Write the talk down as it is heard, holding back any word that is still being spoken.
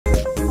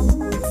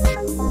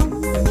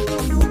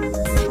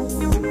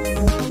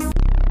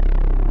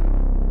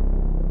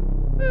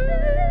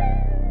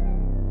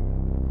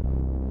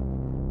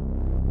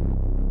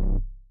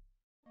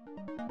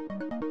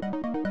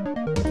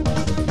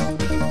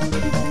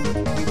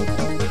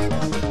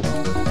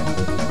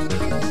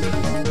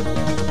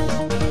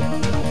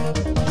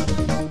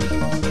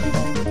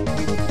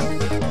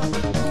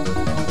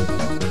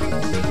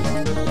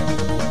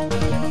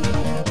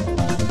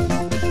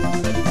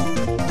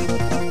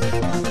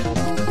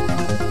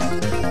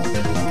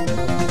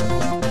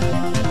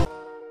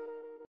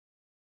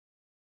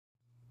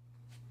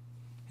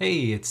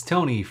Hey, it's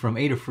Tony from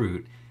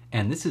Adafruit,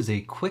 and this is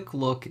a quick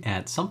look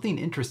at something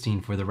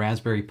interesting for the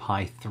Raspberry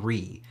Pi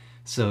 3.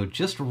 So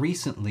just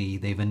recently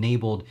they've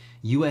enabled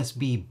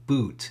USB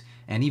boot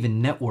and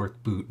even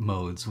network boot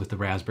modes with the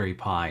Raspberry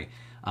Pi.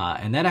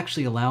 And that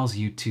actually allows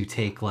you to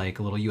take like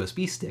a little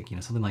USB stick,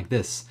 something like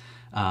this,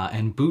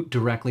 and boot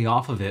directly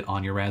off of it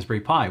on your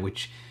Raspberry Pi,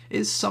 which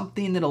is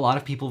something that a lot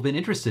of people have been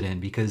interested in,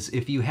 because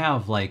if you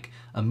have like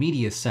a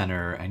media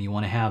center and you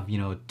want to have,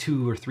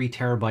 2 or 3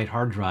 terabyte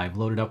hard drive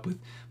loaded up with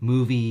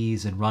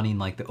movies and running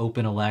like the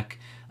OpenELEC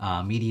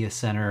media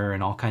center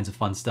and all kinds of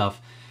fun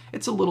stuff,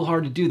 it's a little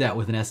hard to do that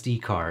with an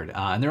SD card.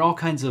 And there are all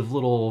kinds of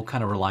little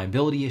kind of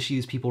reliability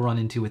issues people run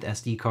into with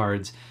SD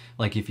cards.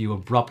 Like if you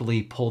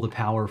abruptly pull the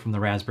power from the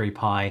Raspberry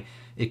Pi,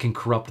 it can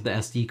corrupt the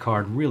SD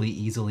card really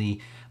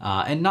easily.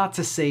 And not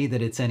to say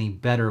that it's any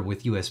better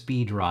with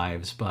USB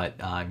drives, but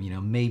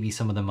maybe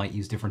some of them might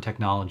use different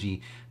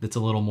technology that's a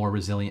little more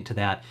resilient to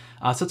that.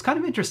 So it's kind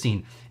of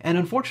interesting. And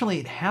unfortunately,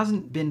 it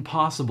hasn't been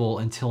possible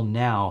until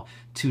now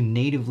to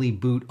natively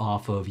boot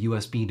off of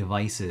USB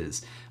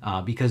devices,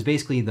 because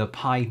basically the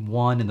Pi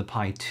 1 and the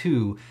Pi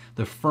 2,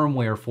 the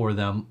firmware for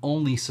them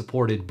only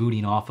supported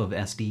booting off of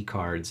SD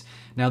cards.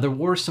 Now there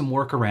were some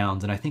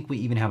workarounds, and I think we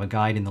even have a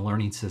guide in the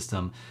learning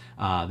system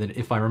that,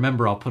 if I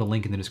remember, I'll put a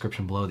link in the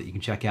description below that you can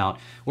check out,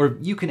 where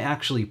you can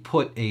actually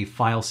put a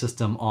file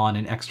system on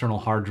an external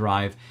hard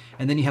drive,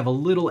 and then you have a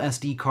little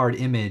SD card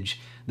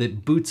image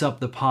that boots up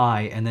the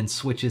Pi and then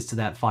switches to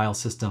that file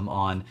system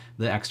on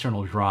the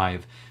external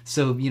drive.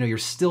 So, you're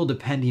still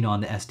depending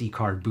on the SD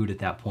card boot at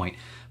that point.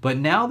 But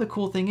now the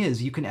cool thing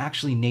is you can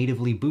actually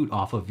natively boot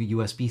off of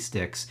USB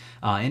sticks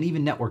and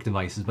even network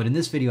devices. But in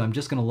this video, I'm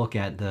just going to look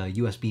at the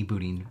USB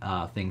booting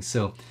things.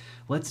 So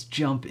let's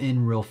jump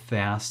in real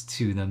fast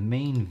to the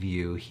main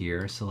view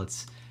here. So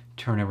let's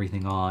turn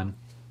everything on,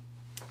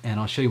 and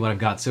I'll show you what I've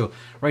got. So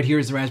right here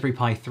is the Raspberry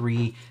Pi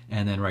 3,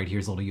 and then right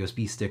here's a little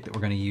USB stick that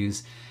we're going to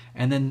use.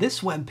 And then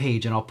this web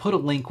page, and I'll put a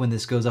link when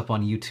this goes up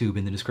on YouTube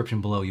in the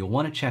description below. You'll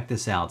want to check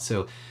this out.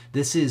 So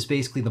this is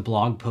basically the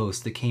blog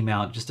post that came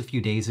out just a few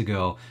days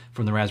ago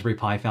from the Raspberry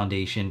Pi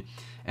Foundation.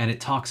 And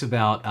it talks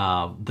about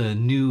the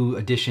new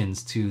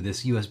additions to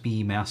this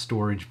USB mass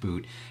storage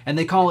boot. And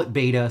they call it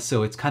beta,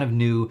 so it's kind of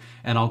new.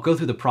 And I'll go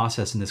through the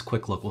process in this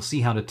quick look. We'll see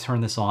how to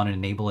turn this on and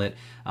enable it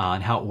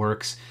and how it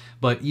works.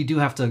 But you do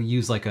have to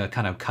use like a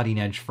kind of cutting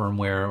edge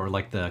firmware, or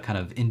like the kind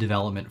of in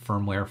development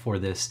firmware for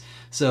this.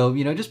 So,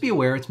 just be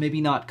aware it's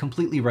maybe not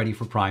completely ready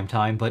for prime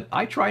time, but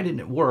I tried it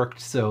and it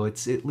worked, so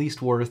it's at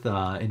least worth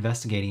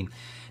investigating.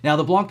 Now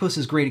the blog post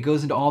is great. It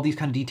goes into all these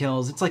kind of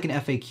details. It's like an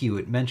FAQ.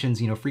 It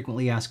mentions,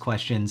 frequently asked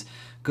questions,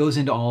 goes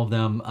into all of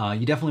them.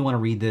 You definitely want to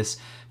read this.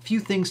 Few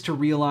things to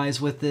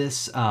realize with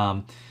this.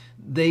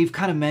 They've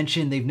kind of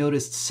mentioned, they've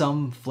noticed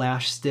some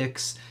flash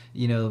sticks,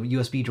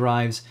 USB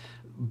drives,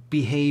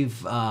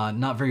 behave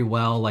not very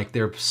well, like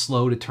they're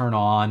slow to turn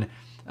on,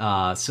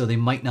 so they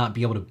might not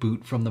be able to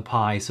boot from the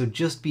Pi. So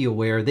just be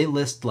aware. They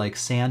list like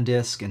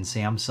SanDisk and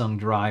Samsung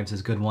drives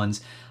as good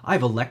ones. I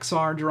have a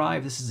Lexar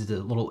drive. This is a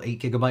little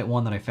 8 GB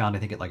one that I found, I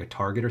think, at like a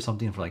Target or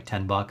something for like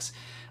 10 bucks.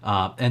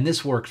 And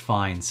this worked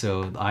fine,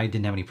 so I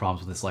didn't have any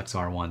problems with this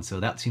Lexar one,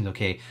 so that seems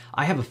okay.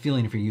 I have a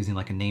feeling if you're using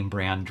like a name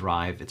brand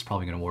drive, it's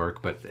probably going to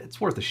work, but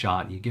it's worth a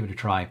shot. You give it a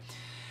try.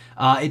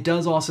 It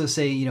does also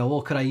say,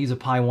 well, could I use a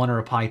Pi 1 or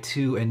a Pi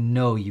 2? And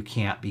no, you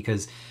can't,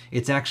 because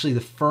it's actually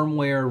the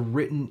firmware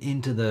written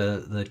into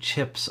the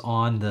chips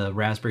on the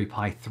Raspberry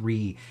Pi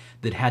 3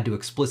 that had to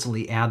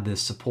explicitly add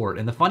this support.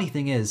 And the funny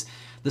thing is,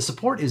 the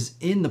support is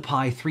in the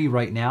Pi 3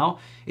 right now.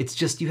 It's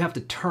just you have to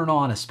turn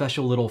on a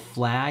special little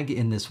flag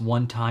in this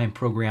one-time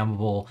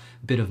programmable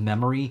bit of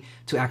memory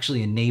to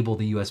actually enable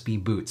the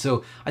USB boot.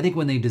 So I think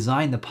when they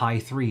designed the Pi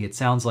 3, it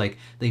sounds like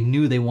they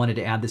knew they wanted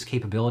to add this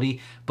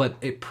capability, but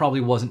it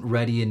probably wasn't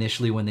ready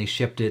initially when they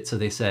shipped it. So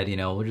they said,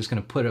 we're just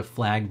going to put a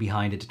flag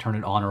behind it to turn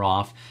it on or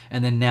off.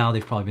 And then now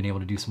they've probably been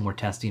able to do some more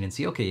testing and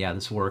see, okay, yeah,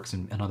 this works,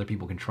 and other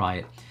people can try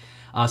it.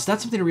 So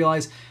that's something to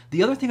realize.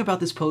 The other thing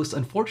about this post,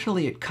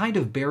 unfortunately, it kind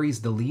of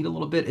buries the lead a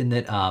little bit in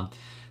that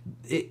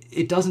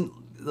it doesn't,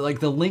 like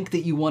the link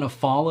that you want to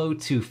follow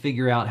to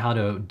figure out how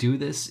to do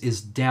this is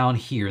down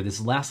here.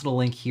 This last little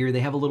link here, they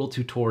have a little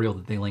tutorial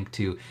that they link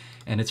to,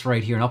 and it's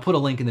right here. And I'll put a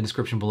link in the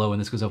description below when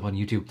this goes up on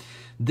YouTube.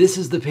 This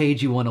is the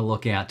page you want to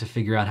look at to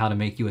figure out how to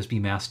make USB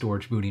mass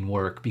storage booting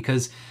work,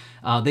 because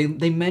they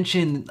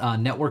mention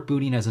network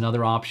booting as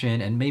another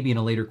option, and maybe in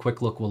a later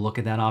quick look we'll look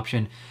at that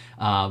option.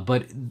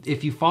 But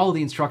if you follow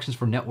the instructions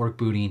for network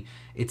booting,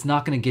 it's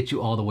not going to get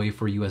you all the way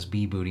for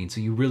USB booting.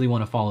 So you really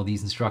want to follow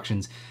these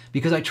instructions,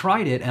 because I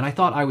tried it and I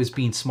thought I was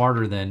being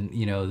smarter than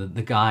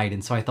the guide.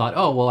 And so I thought,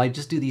 oh, well, I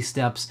just do these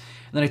steps.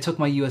 And then I took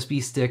my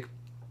USB stick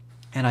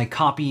and I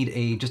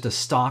copied just a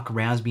stock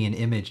Raspbian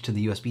image to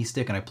the USB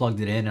stick, and I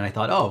plugged it in, and I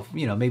thought, oh,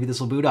 maybe this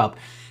will boot up.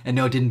 And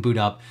no, it didn't boot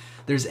up.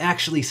 There's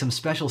actually some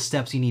special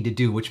steps you need to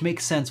do, which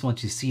makes sense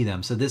once you see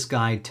them. So this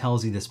guide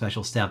tells you the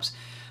special steps.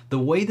 The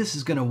way this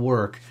is going to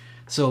work,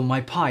 so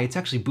my Pi, it's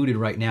actually booted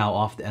right now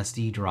off the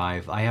SD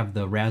drive. I have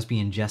the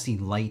Raspbian Jessie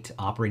Lite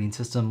operating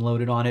system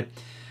loaded on it.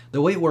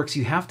 The way it works,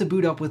 you have to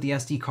boot up with the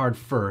SD card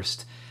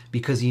first,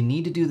 because you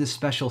need to do this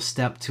special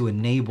step to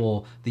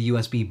enable the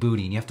USB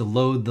booting. You have to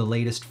load the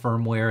latest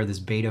firmware, this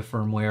beta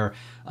firmware,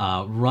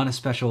 run a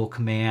special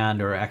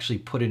command, or actually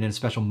put it in a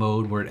special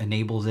mode where it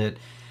enables it.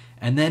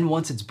 And then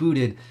once it's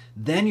booted,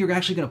 then you're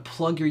actually going to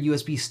plug your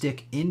USB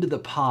stick into the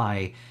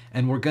Pi,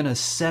 and we're going to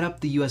set up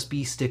the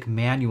USB stick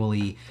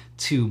manually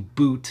to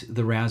boot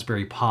the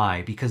Raspberry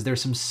Pi, because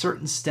there's some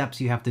certain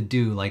steps you have to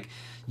do. Like,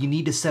 you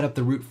need to set up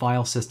the root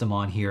file system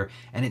on here,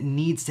 and it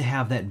needs to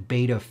have that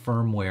beta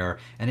firmware,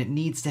 and it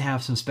needs to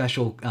have some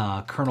special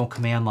kernel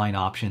command line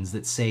options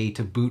that say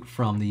to boot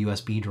from the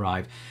USB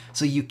drive.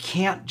 So you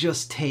can't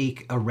just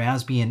take a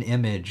Raspbian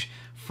image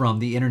from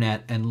the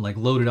internet and like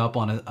load it up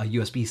on a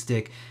USB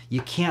stick.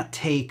 You can't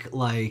take,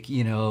 like,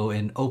 you know,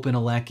 an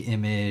OpenELEC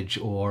image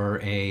or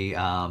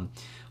a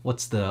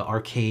what's the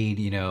arcade,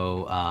 you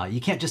know, you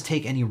can't just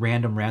take any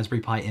random Raspberry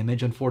Pi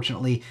image,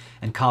 unfortunately,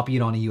 and copy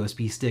it on a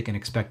USB stick and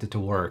expect it to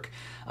work.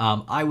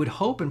 I would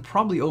hope, and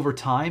probably over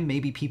time,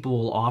 maybe people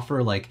will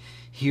offer, like,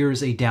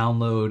 here's a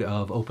download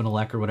of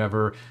OpenELEC or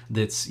whatever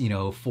that's, you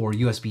know, for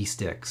USB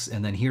sticks,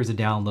 and then here's a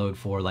download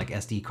for like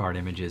SD card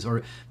images.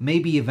 Or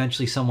maybe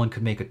eventually someone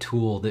could make a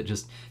tool that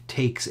just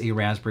takes a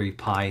Raspberry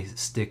Pi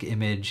stick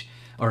image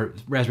or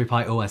Raspberry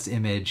Pi OS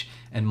image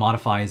and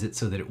modifies it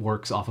so that it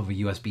works off of a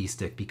USB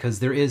stick, because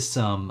there is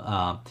some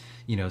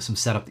you know, some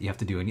setup that you have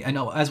to do. And I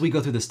know as we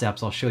go through the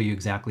steps, I'll show you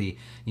exactly,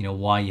 you know,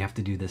 why you have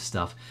to do this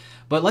stuff.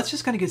 But let's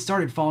just kind of get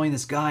started following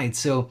this guide.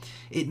 So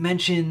it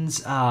mentions,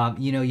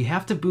 you know, you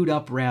have to boot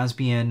up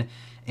Raspbian,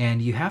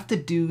 and you have to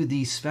do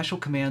these special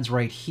commands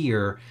right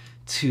here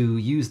to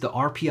use the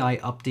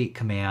RPI update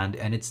command,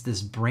 and it's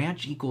this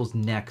branch equals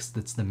next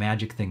that's the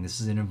magic thing.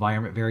 This is an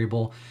environment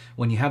variable.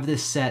 When you have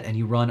this set and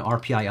you run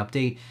RPI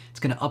update, it's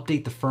going to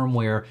update the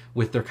firmware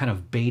with their kind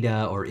of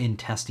beta or in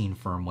testing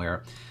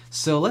firmware.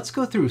 So let's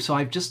go through. So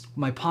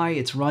my Pi,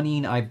 it's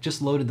running. I've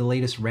just loaded the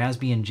latest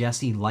Raspbian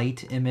Jessie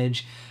Lite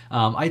image.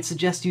 I'd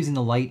suggest using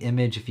the Lite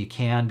image if you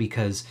can,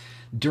 because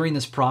during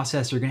this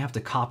process, you're going to have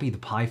to copy the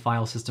Pi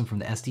file system from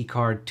the SD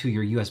card to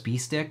your USB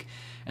stick.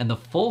 And the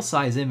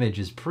full-size image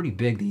is pretty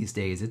big these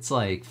days. It's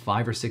like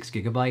 5 or 6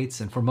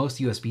 gigabytes, and for most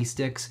USB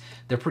sticks,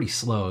 they're pretty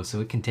slow,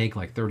 so it can take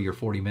like 30 or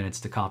 40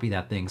 minutes to copy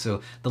that thing.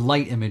 So the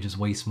Lite image is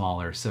way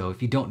smaller, so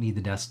if you don't need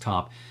the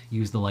desktop,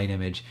 use the Lite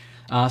image.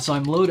 So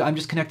I'm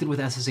just connected with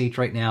SSH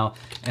right now,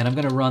 and I'm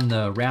going to run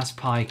the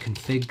raspi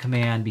config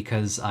command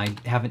because I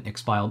haven't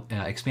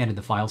expanded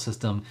the file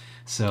system.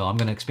 So I'm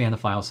going to expand the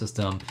file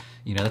system.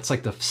 You know, that's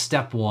like the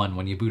step one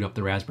when you boot up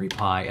the Raspberry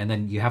Pi, and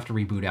then you have to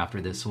reboot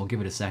after this, so we'll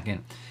give it a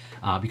second.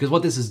 Because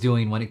what this is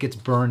doing, when it gets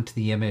burned to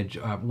the image,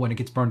 when it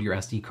gets burned to your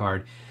SD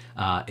card,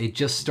 it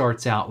just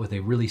starts out with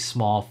a really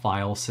small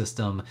file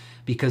system,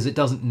 because it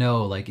doesn't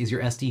know, like, is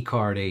your SD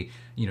card a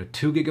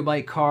 2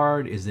 gigabyte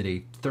card? Is it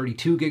a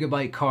 32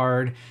 gigabyte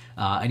card?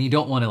 And you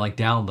don't want to like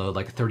download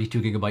like a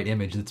 32 gigabyte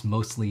image that's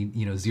mostly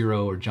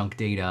zero or junk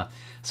data.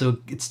 So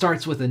it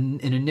starts with an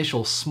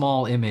initial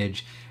small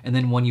image, and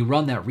then when you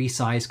run that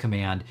resize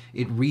command,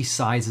 it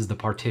resizes the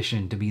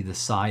partition to be the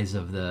size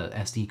of the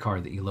SD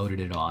card that you loaded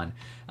it on.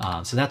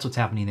 So that's what's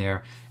happening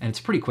there, and it's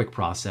a pretty quick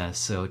process.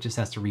 So it just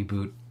has to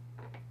reboot,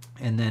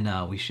 and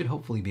then we should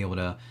hopefully be able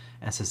to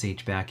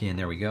SSH back in.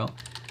 There we go.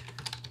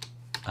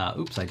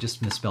 Oops, I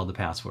just misspelled the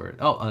password.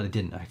 Oh, I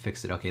didn't. I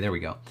fixed it. Okay, there we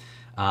go.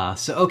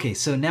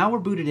 So now we're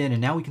booted in, and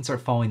now we can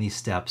start following these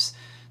steps.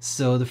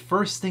 So the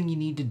first thing you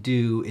need to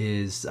do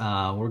is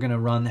we're going to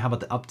run, how about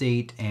the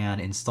update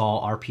and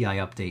install RPI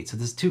update. So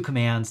there's two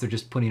commands. They're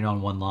just putting it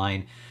on one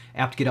line.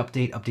 apt-get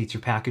update updates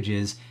your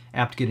packages.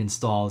 apt-get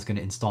install is going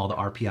to install the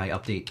RPI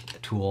update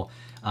tool.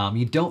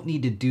 You don't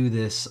need to do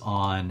this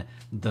on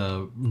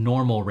the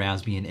normal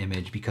Raspbian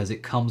image because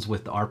it comes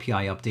with the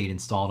RPI update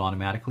installed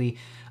automatically.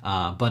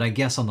 But I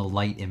guess on the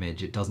Lite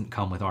image, it doesn't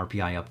come with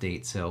RPI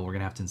update, so we're going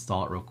to have to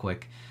install it real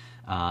quick.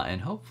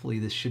 And hopefully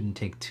this shouldn't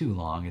take too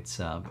long. It's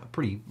a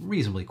pretty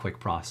reasonably quick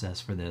process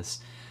for this.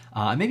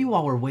 Maybe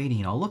while we're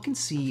waiting, I'll look and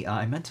see.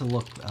 I meant to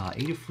look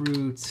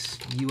Adafruit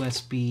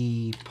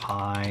USB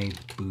Pi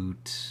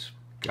boot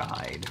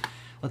guide.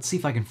 Let's see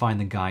if I can find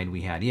the guide we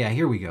had. Yeah,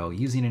 here we go.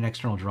 Using an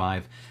external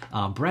drive.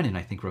 Brennan,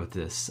 I think, wrote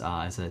this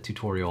as a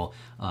tutorial,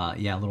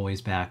 yeah, a little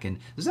ways back. And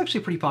this is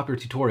actually a pretty popular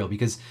tutorial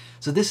because,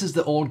 so this is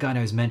the old guide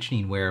I was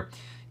mentioning where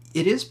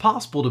it is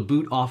possible to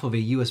boot off of a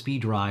USB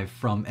drive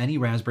from any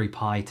Raspberry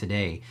Pi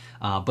today,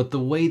 but the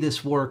way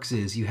this works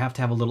is you have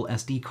to have a little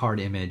SD card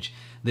image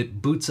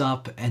that boots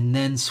up and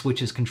then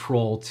switches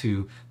control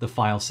to the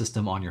file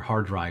system on your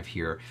hard drive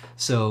here.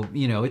 So,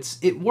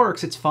 it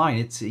works, it's fine,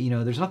 it's,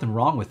 there's nothing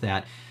wrong with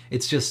that.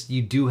 It's just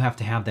you do have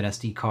to have that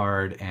SD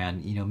card,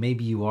 and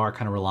maybe you are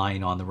kind of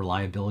relying on the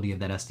reliability of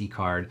that SD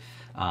card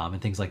and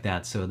things like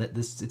that. So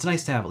it's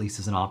nice to have at least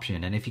as an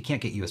option. And if you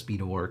can't get USB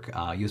to work,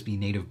 USB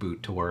native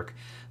boot to work,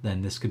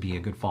 then this could be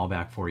a good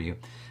fallback for you.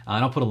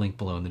 And I'll put a link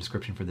below in the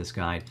description for this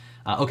guide.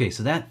 Okay,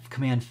 so that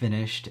command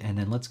finished, and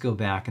then let's go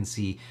back and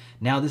see.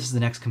 Now this is the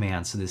next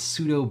command. So this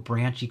sudo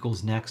branch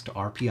equals next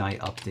RPI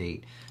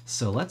update.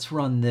 So let's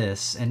run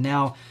this. And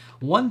now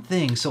one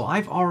thing, so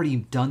I've already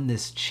done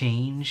this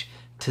change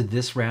to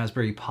this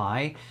Raspberry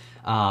Pi.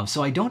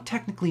 So I don't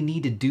technically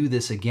need to do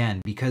this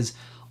again, because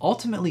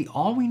ultimately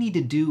all we need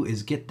to do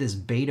is get this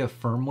beta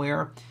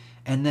firmware,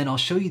 and then I'll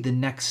show you the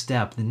next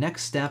step. The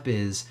next step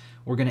is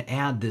we're going to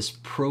add this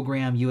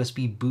program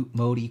USB boot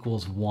mode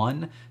equals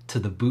 1 to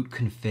the boot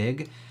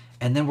config,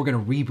 and then we're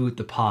going to reboot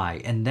the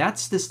Pi. And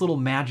that's this little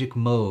magic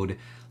mode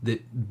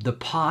that the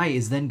Pi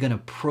is then going to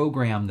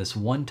program this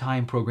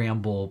one-time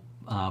programmable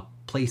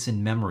place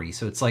in memory.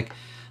 So it's like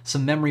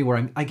some memory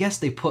where I guess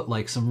they put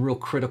like some real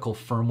critical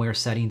firmware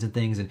settings and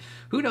things, and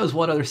who knows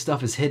what other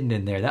stuff is hidden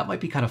in there. That might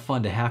be kind of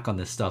fun to hack on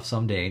this stuff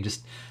someday and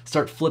just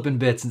start flipping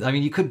bits. I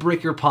mean, you could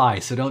break your Pi,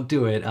 so don't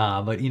do it,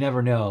 but you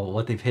never know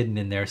what they've hidden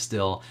in there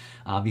still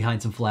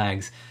behind some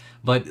flags.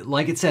 But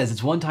like it says,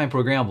 it's one-time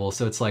programmable,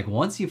 so it's like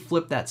once you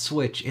flip that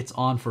switch, it's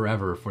on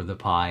forever for the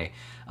Pi.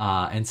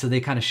 And so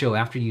they kind of show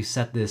after you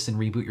set this and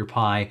reboot your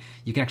Pi,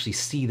 you can actually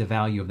see the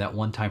value of that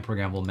one-time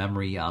programmable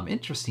memory.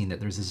 Interesting that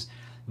there's this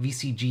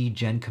VCG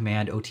gen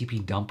command,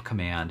 OTP dump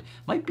command.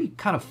 Might be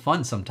kind of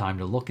fun sometime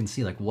to look and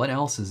see like what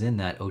else is in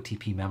that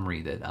OTP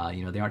memory that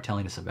you know, they aren't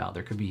telling us about.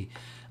 There could be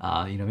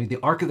you know, maybe the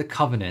Ark of the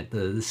Covenant,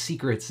 the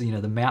secrets, you know,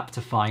 the map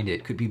to find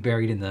it could be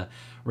buried in the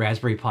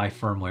Raspberry Pi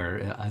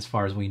firmware as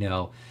far as we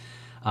know.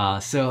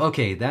 So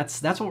okay,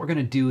 that's what we're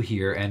gonna do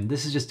here, and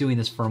this is just doing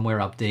this firmware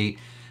update.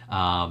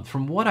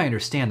 From what I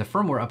understand, the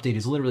firmware update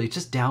is literally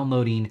just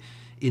downloading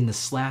in the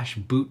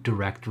 /boot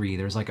directory.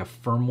 There's like a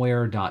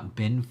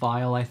firmware.bin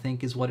file, I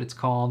think is what it's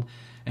called.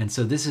 And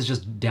so this is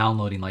just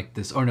downloading like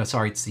this, or no,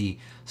 sorry, it's the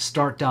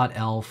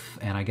start.elf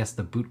and I guess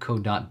the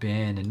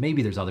bootcode.bin, and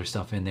maybe there's other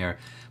stuff in there.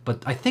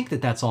 But I think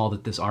that that's all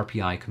that this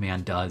RPI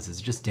command does, is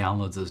just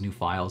downloads those new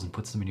files and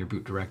puts them in your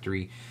boot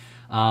directory.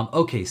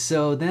 Okay,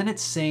 so then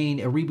it's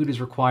saying a reboot is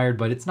required,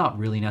 but it's not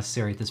really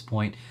necessary at this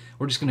point.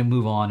 We're just gonna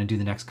move on and do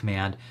the next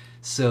command.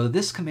 So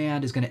this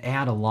command is going to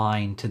add a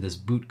line to this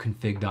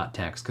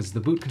bootconfig.txt, because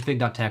the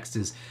bootconfig.txt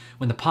is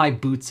when the Pi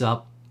boots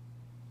up,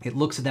 it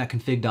looks at that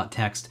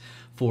config.txt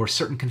for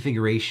certain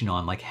configuration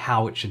on like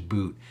how it should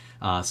boot.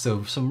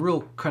 So some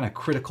real kind of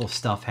critical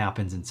stuff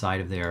happens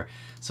inside of there.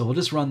 So we'll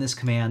just run this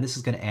command. This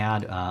is going to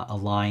add a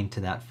line to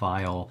that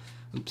file.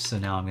 Oops, so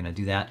now I'm going to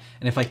do that.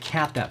 And if I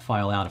cat that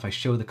file out, if I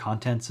show the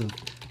contents of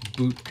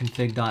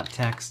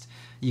bootconfig.txt,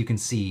 you can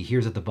see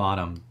here's at the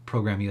bottom,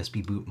 program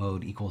USB boot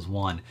mode equals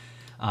 1.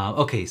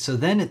 Okay, so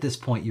then at this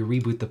point you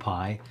reboot the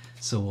Pi.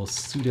 So we'll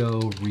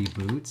sudo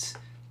reboot.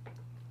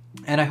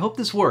 And I hope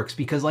this works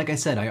because like I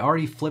said, I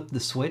already flipped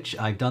the switch.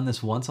 I've done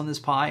this once on this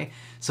Pi,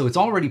 so it's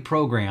already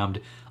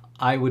programmed.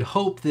 I would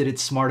hope that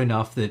it's smart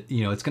enough that,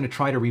 you know, it's going to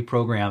try to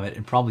reprogram it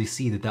and probably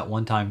see that that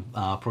one-time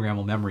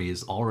programmable memory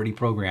is already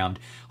programmed.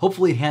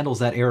 Hopefully it handles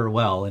that error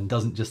well and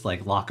doesn't just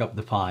like lock up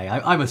the Pi.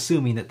 I'm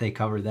assuming that they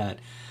covered that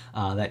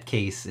that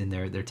case in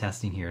their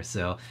testing here.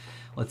 So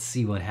let's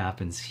see what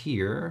happens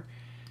here.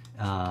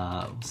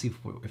 We'll see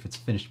if it's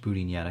finished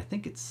booting yet. I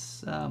think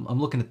it's, I'm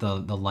looking at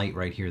the light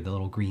right here, the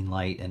little green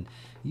light, and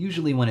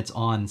usually when it's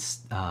on,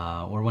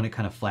 or when it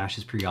kind of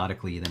flashes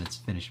periodically, then it's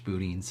finished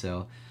booting.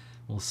 So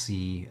we'll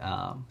see,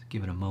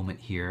 give it a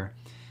moment here.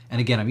 And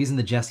again, I'm using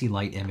the Jessie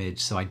Light image,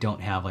 so I don't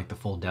have like the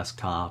full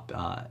desktop,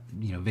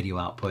 you know, video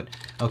output.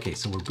 Okay,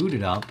 so we're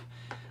booted up.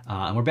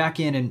 And we're back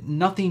in, and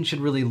nothing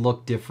should really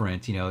look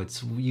different. You know,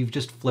 you've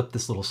just flipped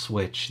this little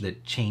switch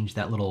that changed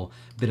that little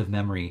bit of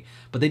memory.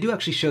 But they do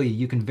actually show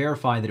you can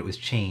verify that it was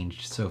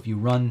changed. So if you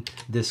run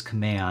this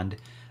command,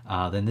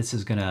 then this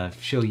is going to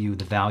show you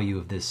the value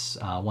of this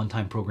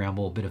one-time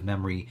programmable bit of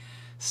memory.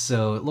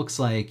 So it looks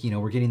like, you know,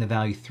 we're getting the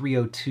value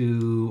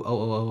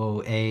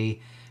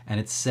 302.00000A, and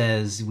it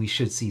says we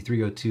should see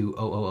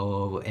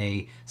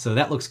 302.00000A. So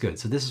that looks good.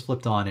 So this is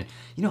flipped on, and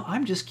you know,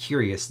 I'm just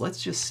curious.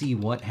 Let's just see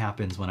what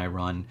happens when I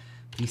run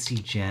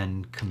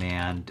vcgen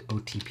command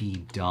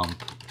OTP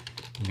dump.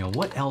 You know,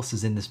 what else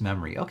is in this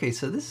memory? Okay,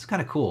 so this is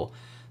kind of cool.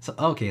 So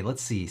okay,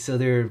 let's see. So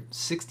there are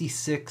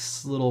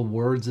 66 little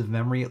words of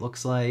memory, it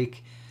looks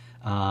like.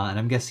 And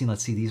I'm guessing,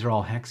 let's see, these are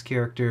all hex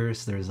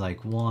characters. There's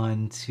like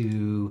 1,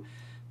 2,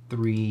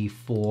 3,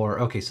 4.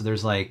 Okay, so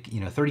there's like, you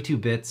know, 32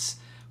 bits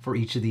for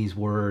each of these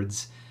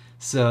words.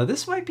 So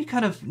this might be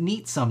kind of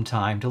neat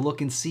sometime to look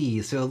and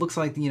see. So it looks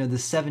like, you know, the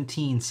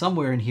 17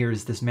 somewhere in here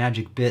is this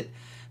magic bit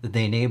that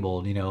they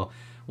enabled. You know,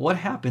 what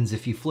happens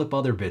if you flip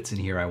other bits in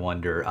here, I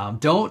wonder?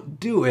 Don't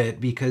do it,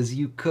 because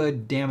you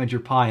could damage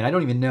your Pi. And I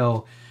don't even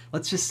know.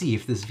 Let's just see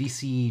if this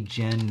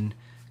vcgen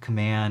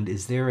command,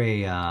 is there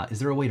a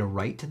way to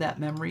write to that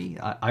memory?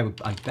 I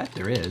bet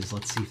there is.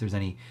 Let's see if there's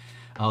any.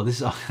 Oh,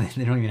 this is,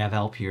 they don't even have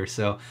help here.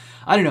 So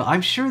I don't know.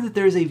 I'm sure that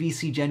there's a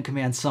vcgen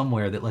command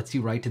somewhere that lets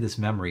you write to this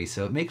memory.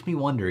 So it makes me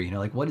wonder, you know,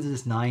 like what is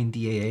this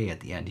 9DAA at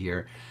the end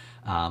here?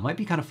 Might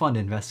be kind of fun to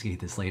investigate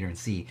this later and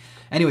see.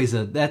 Anyways,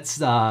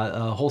 that's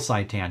a whole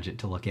side tangent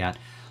to look at.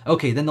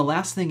 Okay, then the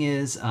last thing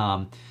is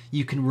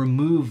you can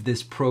remove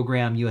this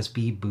program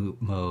USB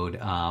boot mode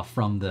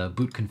from the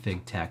boot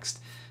config text.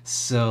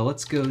 So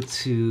let's go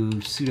to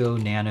sudo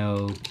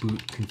nano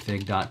boot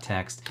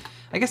config.txt.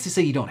 I guess they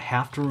say you don't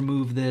have to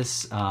remove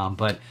this,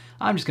 but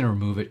I'm just going to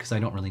remove it because I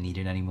don't really need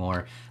it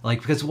anymore.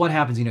 Because what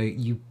happens,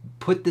 you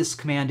put this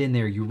command in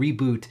there, you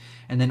reboot,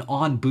 and then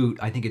on boot,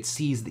 I think it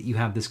sees that you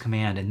have this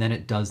command, and then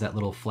it does that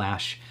little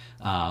flash,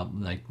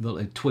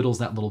 it twiddles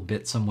that little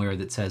bit somewhere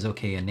that says,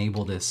 okay,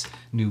 enable this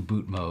new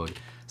boot mode.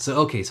 So,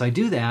 okay, so I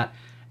do that,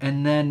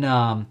 and then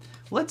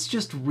let's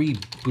just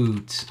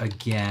reboot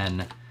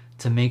again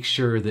to make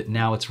sure that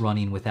now it's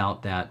running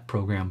without that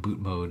program boot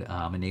mode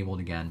enabled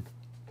again.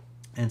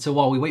 And so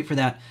while we wait for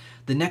that,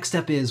 the next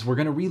step is we're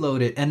going to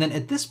reload it. And then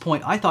at this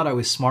point, I thought I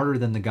was smarter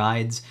than the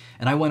guides,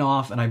 and I went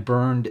off and I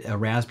burned a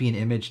Raspbian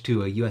image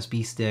to a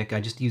USB stick. I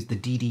just used the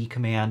dd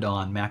command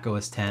on Mac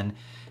OS X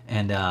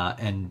and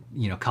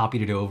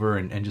copied it over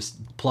and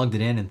just plugged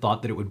it in and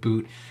thought that it would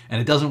boot, and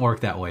it doesn't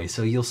work that way.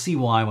 So you'll see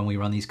why when we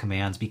run these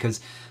commands,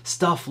 because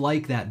stuff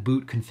like that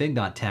boot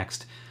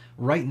config.txt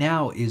right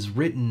now is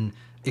written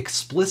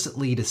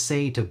explicitly to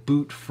say to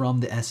boot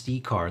from the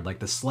SD card, like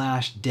the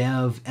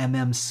 /dev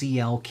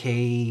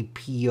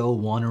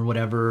mmclkpo1 or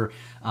whatever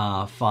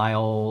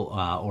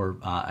file or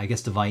I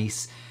guess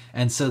device.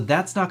 And so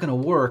that's not going to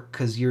work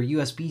because your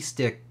USB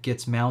stick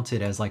gets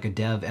mounted as like a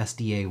dev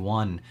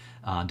SDA1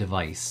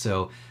 device.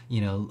 So,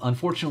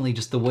 unfortunately,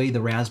 just the way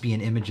the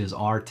Raspbian images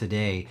are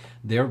today,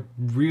 they're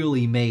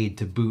really made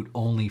to boot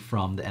only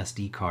from the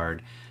SD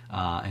card.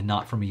 And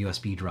not from a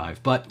USB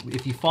drive. But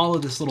if you follow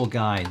this little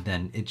guide,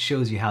 then it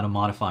shows you how to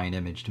modify an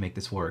image to make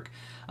this work.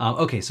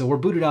 Okay, so we're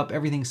booted up,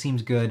 everything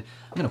seems good.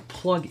 I'm gonna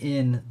plug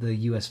in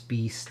the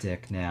USB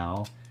stick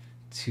now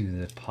to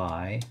the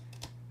Pi,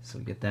 so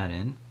we get that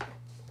in.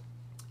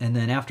 And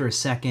then after a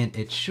second,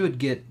 it should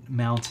get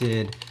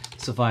mounted.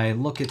 So if I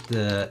look at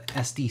the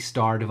SD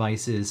star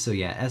devices, so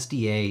yeah,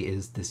 SDA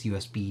is this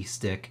USB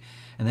stick,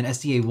 and then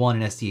SDA1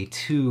 and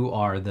SDA2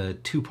 are the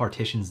two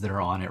partitions that are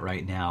on it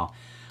right now.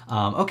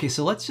 Okay,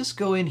 so let's just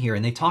go in here,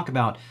 and they talk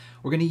about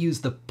we're going to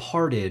use the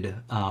parted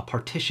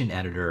partition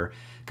editor,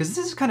 because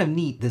this is kind of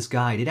neat, this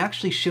guide. It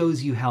actually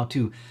shows you how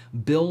to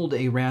build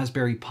a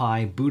Raspberry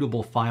Pi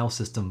bootable file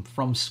system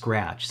from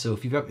scratch. So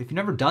if you've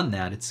never done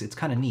that, it's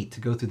kind of neat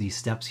to go through these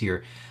steps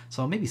here.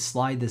 So I'll maybe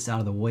slide this out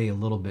of the way a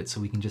little bit so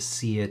we can just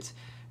see it,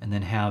 and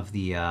then have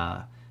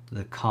the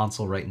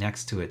console right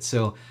next to it.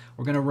 So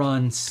we're going to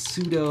run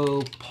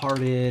sudo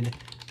parted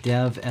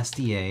dev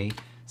SDA.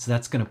 So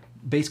that's going to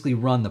basically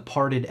run the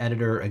parted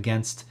editor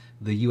against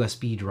the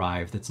USB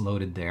drive that's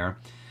loaded there.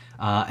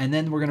 And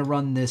then we're going to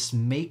run this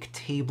make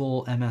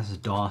table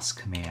ms-dos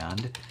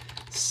command.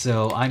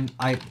 So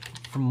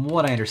from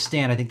what I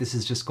understand, I think this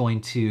is just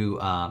going to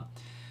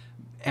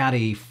add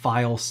a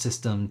file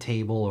system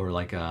table, or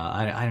like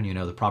I don't even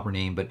know the proper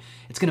name, but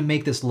it's going to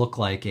make this look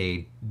like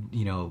a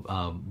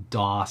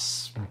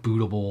DOS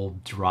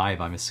bootable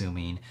drive, I'm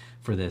assuming,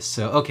 for this.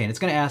 So okay, and it's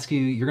going to ask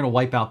you, you're going to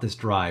wipe out this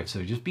drive,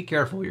 so just be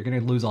careful, you're going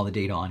to lose all the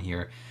data on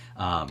here.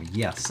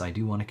 Yes, I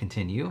do want to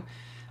continue.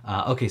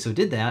 Okay, so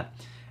did that,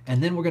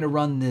 and then we're going to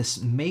run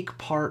this make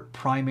part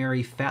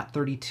primary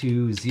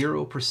FAT32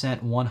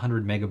 0%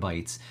 100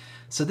 megabytes.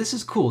 So this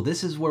is cool.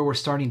 This is where we're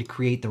starting to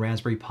create the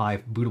Raspberry Pi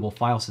bootable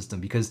file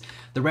system, because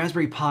the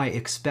Raspberry Pi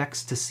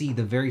expects to see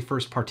the very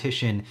first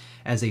partition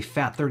as a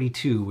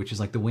FAT32, which is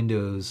like the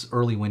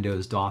early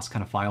Windows DOS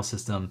kind of file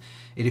system.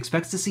 It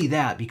expects to see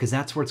that because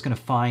that's where it's going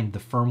to find the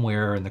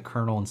firmware and the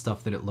kernel and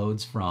stuff that it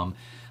loads from.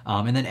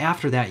 And then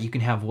after that, you can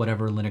have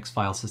whatever Linux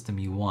file system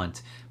you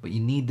want, but you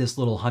need this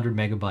little 100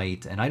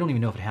 megabyte, and I don't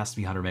even know if it has to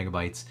be 100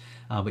 megabytes,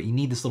 but you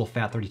need this little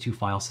FAT32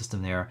 file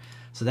system there.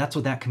 So that's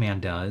what that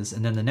command does.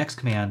 And then the next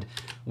command,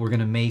 we're going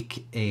to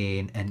make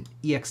an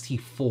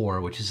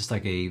ext4, which is just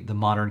like the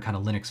modern kind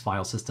of Linux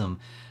file system.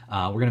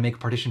 We're going to make a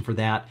partition for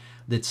that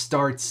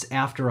starts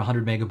after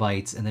 100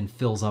 megabytes and then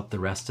fills up the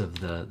rest of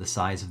the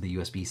size of the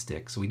USB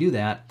stick. So we do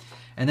that,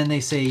 and then they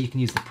say you can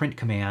use the print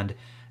command,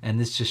 and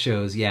this just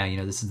shows, yeah,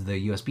 this is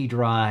the USB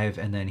drive,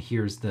 and then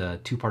here's the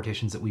two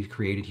partitions that we've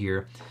created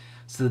here.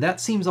 So that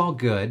seems all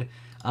good.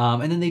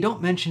 And then they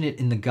don't mention it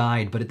in the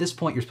guide, but at this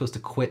point you're supposed to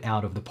quit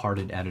out of the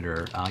parted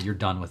editor. You're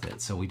done with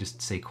it, so we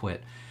just say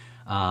quit.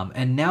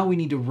 And now we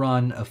need to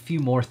run a few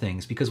more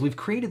things, because we've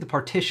created the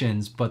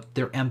partitions, but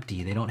they're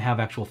empty. They don't have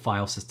actual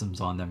file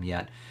systems on them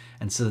yet.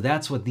 And so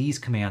that's what these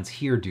commands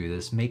here do,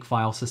 this make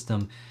file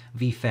system,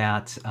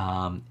 vfat,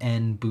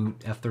 nboot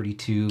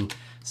f32.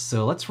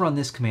 So let's run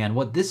this command.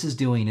 What this is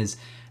doing is,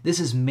 this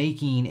is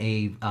making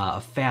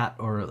a FAT,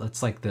 or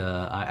it's like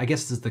I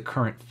guess this is the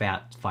current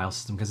FAT file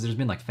system, because there's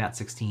been like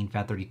FAT16,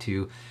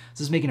 FAT32.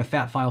 This is making a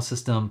FAT file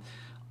system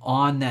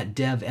on that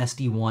dev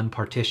SD1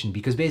 partition,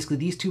 because basically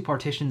these two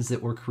partitions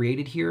that were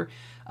created here,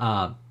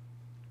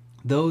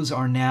 those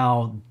are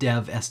now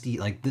dev SD,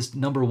 like this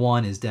number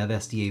 1 is dev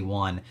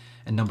SDA1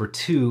 and number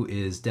 2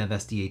 is dev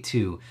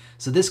SDA2.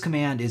 So this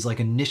command is like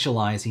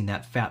initializing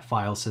that FAT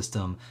file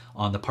system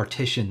on the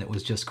partition that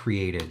was just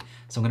created.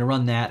 So I'm going to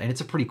run that, and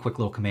it's a pretty quick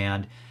little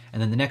command.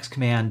 And then the next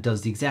command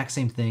does the exact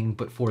same thing,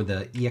 but for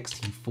the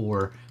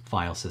ext4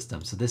 file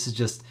system. So this is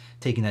just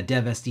taking that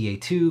dev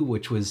SDA2,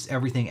 which was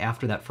everything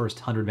after that first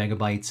 100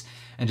 megabytes,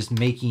 and just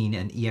making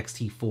an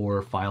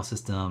ext4 file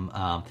system.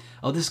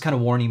 Oh, this is kind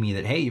of warning me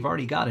that, hey, you've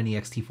already got an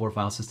ext4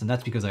 file system.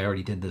 That's because I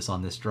already did this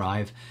on this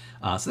drive.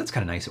 So that's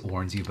kind of nice, it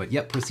warns you, but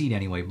yep, proceed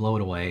anyway, blow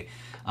it away.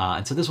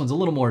 And so this one's a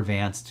little more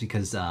advanced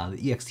because the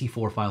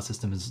ext4 file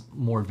system is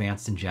more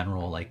advanced in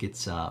general. Like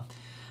it's,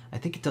 I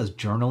think it does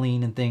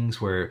journaling and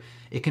things where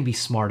it can be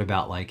smart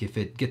about, like, if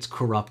it gets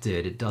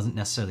corrupted, it doesn't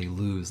necessarily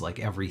lose like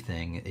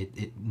everything.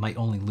 It might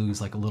only lose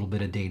like a little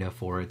bit of data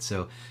for it.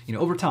 So, you know,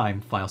 over time,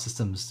 file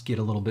systems get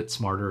a little bit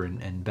smarter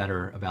and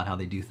better about how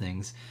they do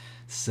things.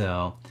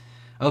 So,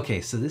 okay,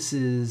 so this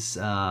is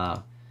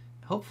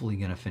hopefully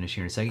going to finish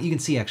here in a second. You can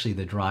see actually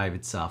the drive,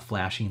 it's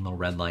flashing little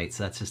red lights.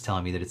 So that's just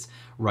telling me that it's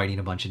writing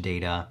a bunch of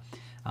data.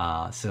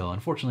 So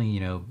unfortunately,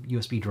 you know,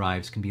 USB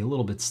drives can be a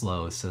little bit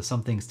slow, so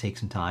some things take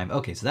some time.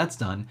 Okay, so that's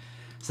done.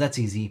 So that's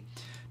easy.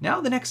 Now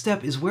the next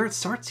step is where it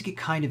starts to get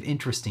kind of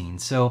interesting.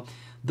 So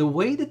the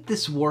way that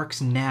this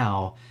works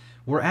now,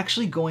 we're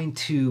actually going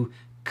to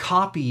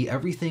copy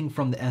everything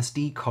from the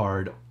SD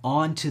card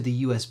onto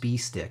the USB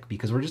stick,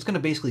 because we're just going to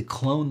basically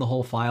clone the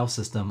whole file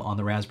system on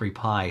the Raspberry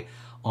Pi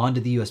onto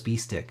the USB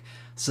stick.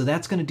 So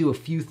that's going to do a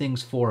few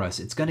things for us.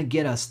 It's going to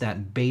get us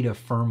that beta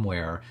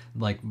firmware,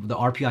 like the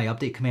RPI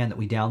update command that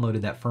we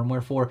downloaded that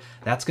firmware for.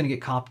 That's going to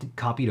get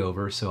copied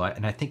over. So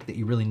I think that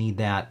you really need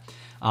that.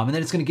 And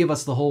then it's going to give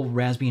us the whole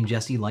Raspbian and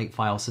Jessie Lite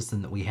file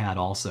system that we had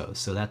also.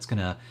 So that's going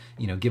to,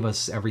 you know, give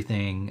us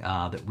everything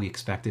that we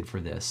expected for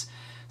this.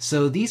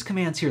 So these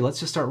commands here, let's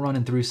just start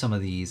running through some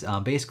of these.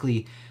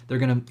 Basically, you're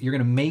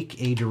gonna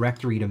make a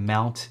directory to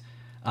mount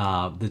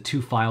the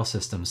two file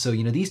systems. So,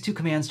 you know, these two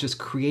commands just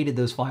created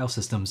those file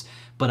systems,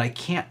 but I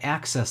can't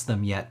access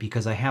them yet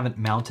because I haven't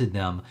mounted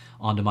them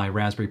onto my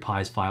Raspberry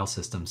Pi's file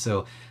system.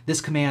 So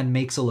this command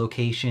makes a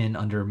location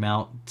under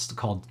mount, it's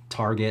called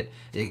target.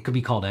 It could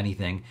be called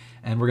anything.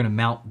 And we're going to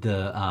mount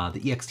the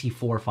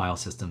ext4 file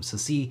system. So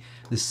see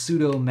the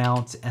sudo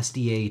mount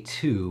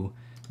SDA2,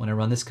 when I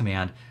run this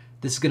command,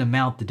 this is going to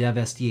mount the dev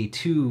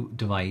SDA2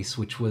 device,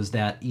 which was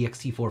that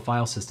ext4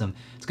 file system.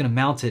 It's going to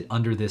mount it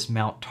under this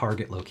mount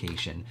target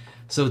location.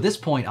 So at this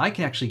point, I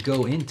can actually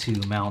go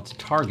into mount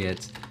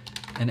target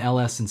and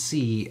ls and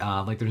see,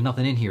 like there's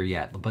nothing in here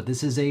yet, but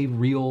this is a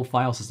real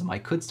file system. I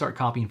could start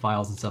copying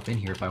files and stuff in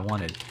here if I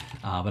wanted,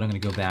 but I'm going to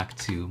go back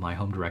to my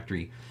home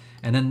directory.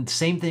 And then the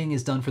same thing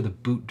is done for the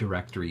boot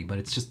directory, but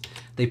it's just,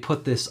 they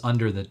put this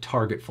under the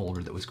target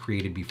folder that was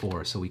created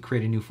before. So we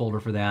create a new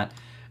folder for that.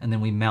 And then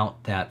we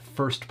mount that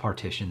first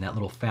partition, that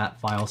little FAT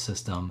file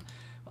system,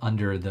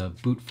 under the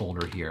boot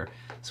folder here.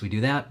 So we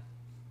do that.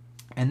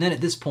 And then at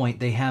this point,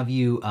 they have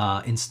you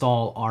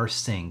install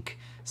rsync.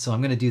 So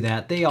I'm going to do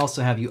that. They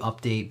also have you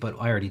update, but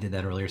I already did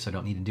that earlier, so I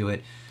don't need to do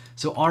it.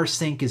 So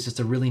rsync is just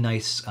a really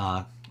nice,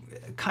 I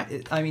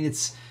mean,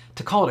 it's,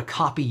 to call it a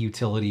copy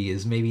utility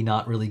is maybe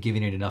not really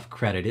giving it enough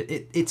credit.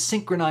 It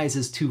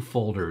synchronizes two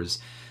folders.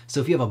 So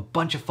if you have a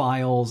bunch of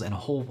files and a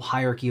whole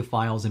hierarchy of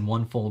files in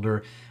one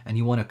folder and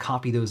you want to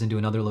copy those into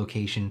another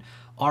location,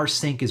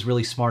 rsync is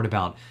really smart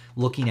about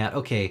looking at,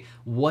 okay,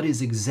 what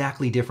is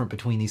exactly different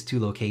between these two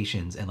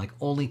locations, and like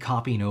only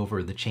copying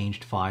over the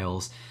changed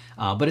files.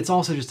 But it's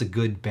also just a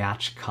good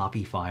batch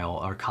copy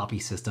file or copy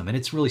system, and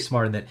it's really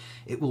smart in that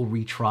it will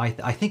retry,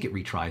 I think it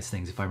retries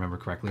things if I remember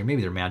correctly, or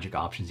maybe there are magic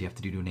options you have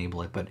to do to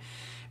enable it. But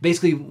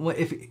basically,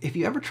 if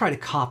you ever try to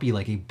copy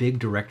like a big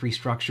directory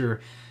structure,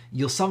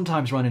 you'll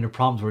sometimes run into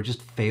problems where it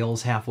just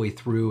fails halfway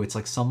through. It's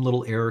like some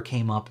little error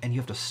came up and you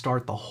have to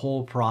start the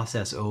whole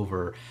process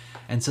over.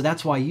 And so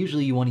that's why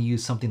usually you want to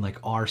use something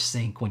like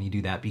rsync when you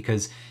do that,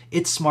 because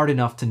it's smart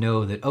enough to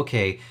know that,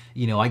 okay,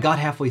 you know, I got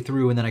halfway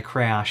through and then I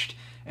crashed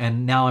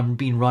and now I'm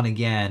being run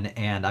again,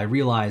 and I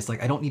realized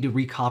like I don't need to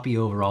recopy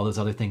over all those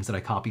other things that I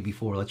copied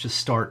before. Let's just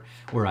start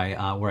where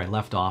I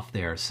left off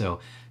there.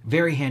 So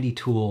very handy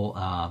tool.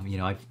 You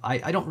know,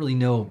 I don't really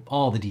know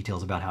all the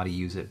details about how to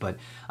use it, but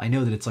I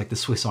know that it's like the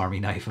Swiss Army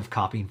knife of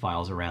copying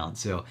files around.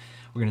 So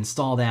we're going to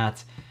install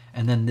that,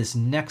 and then this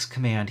next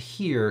command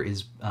here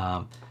is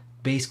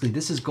basically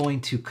this is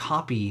going to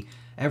copy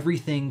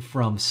everything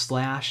from /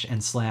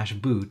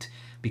 and / boot,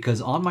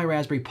 because on my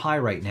Raspberry Pi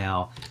right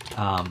now,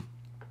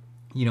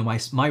 you know,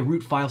 my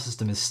root file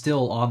system is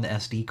still on the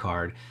SD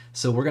card.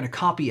 So we're going to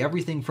copy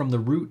everything from the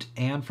root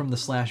and from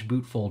the /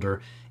 boot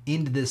folder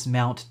into this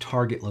mount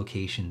target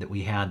location that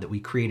we had, that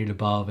we created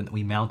above and that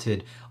we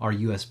mounted our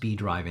USB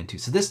drive into.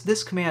 So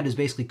this command is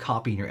basically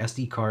copying your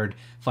SD card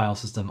file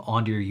system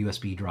onto your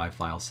USB drive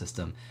file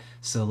system.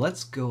 So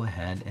let's go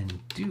ahead and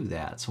do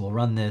that. So we'll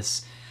run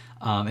this,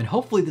 and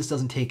hopefully this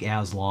doesn't take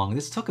as long.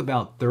 This took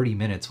about 30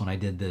 minutes when I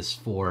did this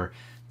for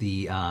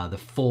the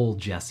full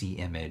Jessie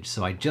image.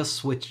 So I just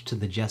switched to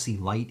the Jessie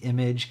Lite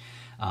image.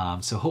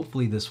 So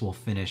hopefully this will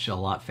finish a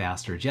lot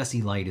faster.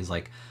 Jessie Lite is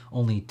like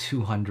only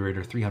 200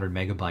 or 300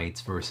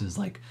 megabytes versus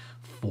like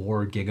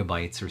 4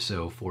 gigabytes or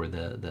so for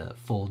the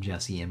full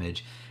Jessie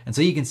image. And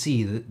so you can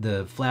see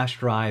the flash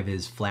drive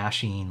is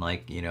flashing,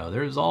 like, you know,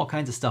 there's all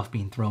kinds of stuff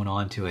being thrown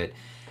onto it.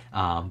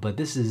 But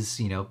this is,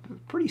 you know,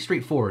 pretty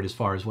straightforward as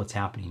far as what's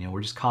happening. You know,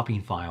 we're just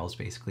copying files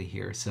basically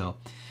here. So,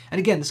 and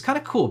again, it's kind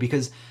of cool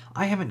because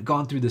I haven't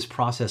gone through this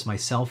process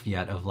myself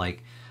yet of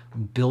like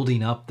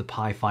building up the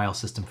Pi file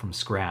system from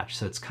scratch.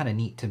 So it's kind of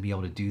neat to be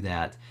able to do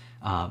that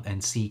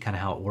and see kind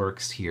of how it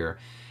works here.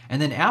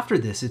 And then after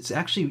this, it's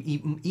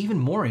actually even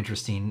more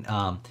interesting.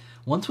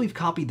 Once we've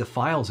copied the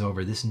files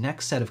over, this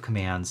next set of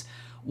commands,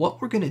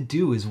 what we're going to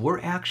do is we're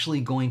actually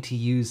going to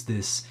use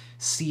this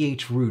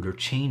chroot or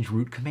change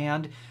root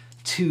command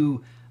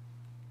to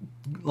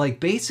like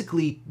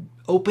basically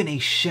open a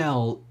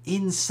shell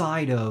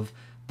inside of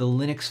the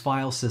Linux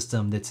file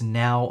system that's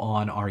now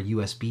on our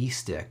USB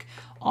stick.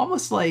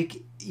 Almost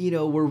like, you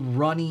know, we're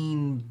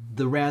running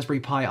the Raspberry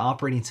Pi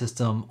operating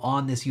system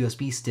on this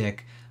USB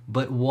stick,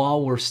 but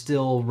while we're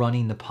still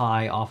running the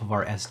Pi off of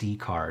our SD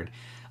card.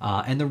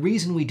 And the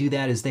reason we do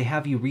that is they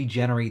have you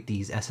regenerate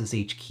these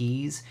SSH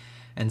keys.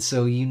 And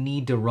so you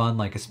need to run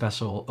like a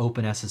special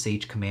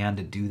OpenSSH command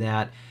to do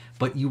that.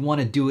 But you want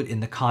to do it in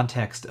the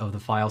context of the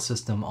file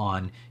system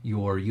on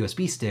your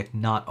USB stick,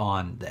 not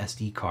on the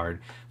SD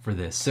card for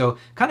this. So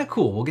kind of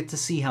cool. We'll get to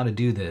see how to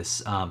do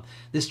this.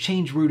 This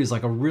change root is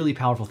like a really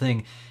powerful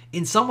thing.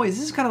 In some ways,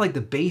 this is kind of like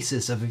the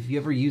basis of if you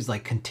ever use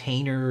like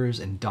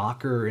containers and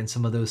Docker in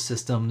some of those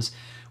systems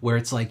where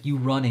it's like you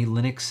run a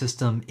Linux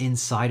system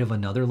inside of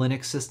another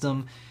Linux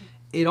system.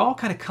 It all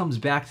kind of comes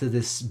back to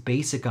this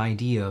basic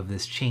idea of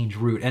this change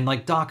root. And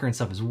like Docker and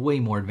stuff is way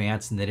more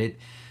advanced in that it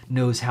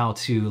knows how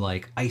to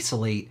like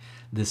isolate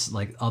this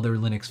like other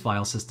Linux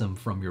file system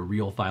from your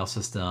real file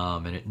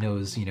system. And it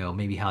knows, you know,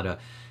 maybe how to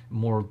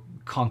more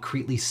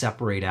concretely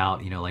separate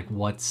out, you know, like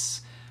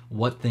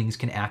what things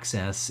can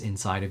access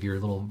inside of your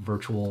little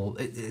virtual,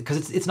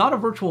 because it's not a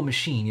virtual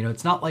machine, you know,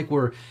 it's not like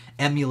we're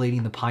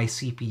emulating the Pi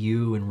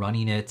CPU and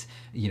running it,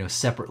 you know,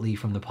 separately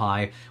from the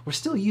Pi. We're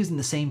still using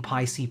the same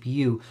Pi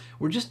CPU.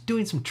 We're just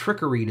doing some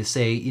trickery to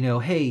say, you know,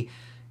 hey,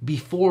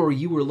 before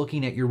you were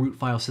looking at your root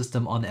file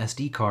system on the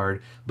SD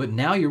card, but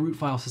now your root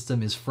file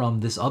system is from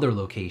this other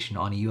location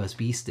on a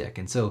USB stick.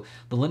 And so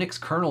the Linux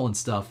kernel and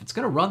stuff, it's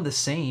going to run the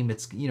same.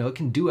 It's, you know, it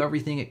can do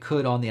everything it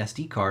could on the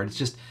SD card. It's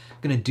just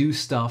going to do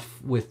stuff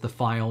with the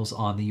files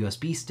on the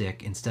USB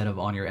stick instead of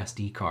on your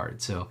SD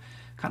card. So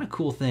kind of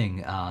cool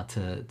thing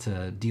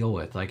to deal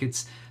with. Like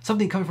it's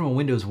something coming from a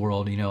Windows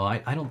world, you know,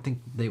 I don't think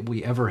that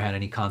we ever had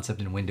any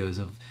concept in Windows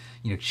of,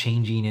 you know,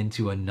 changing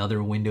into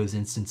another Windows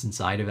instance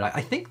inside of it.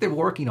 I think they're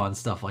working on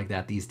stuff like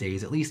that these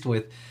days, at least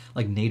with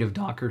like native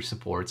Docker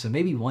support. So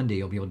maybe one day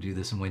you'll be able to do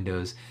this in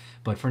Windows.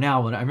 But for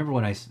now, I remember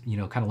when I, you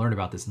know, kind of learned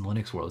about this in the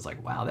Linux world, it's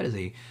like, wow, it's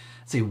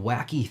a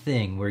wacky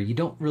thing where you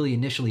don't really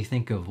initially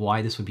think of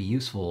why this would be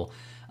useful.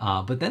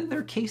 But then there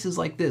are cases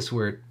like this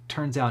where it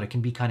turns out it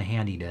can be kind of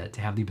handy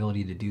to have the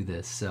ability to do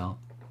this. So,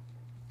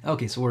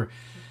 okay, so we're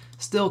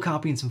still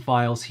copying some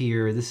files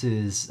here. This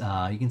is,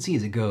 you can see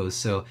as it goes.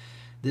 So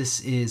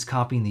this is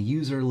copying the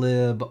user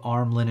lib,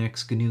 ARM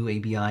Linux, GNU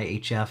ABI,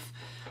 HF.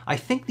 I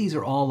think these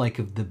are all like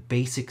of the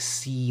basic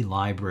C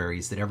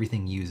libraries that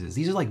everything uses.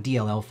 These are like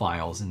DLL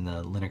files in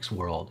the Linux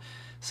world.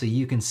 So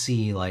you can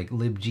see like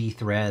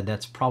libgthread,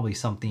 that's probably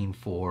something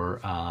for,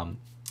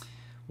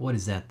 what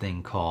is that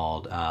thing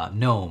called?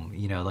 GNOME,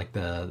 you know, like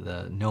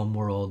the GNOME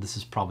world. This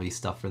is probably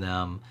stuff for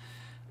them.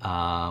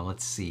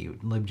 Let's see,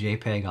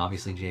 libjpeg,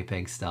 obviously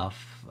JPEG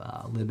stuff,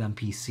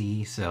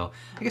 libmpc. So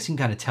I guess you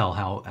can kind of tell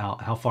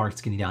how far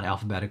it's getting down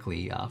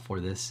alphabetically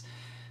for this.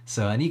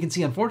 So, and you can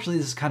see, unfortunately,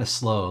 this is kind of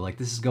slow. Like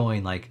this is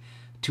going like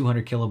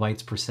 200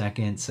 kilobytes per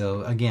second.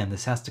 So again,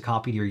 this has to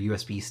copy to your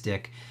USB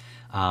stick.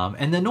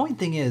 And the annoying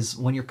thing is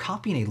when you're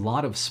copying a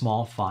lot of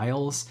small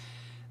files,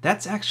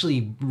 that's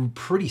actually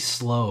pretty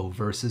slow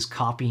versus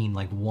copying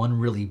like one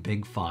really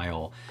big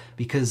file,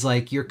 because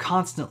like you're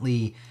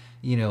constantly,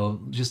 you know,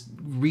 just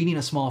reading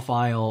a small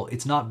file.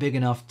 It's not big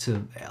enough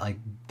to like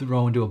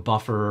throw into a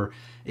buffer.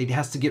 It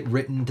has to get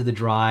written to the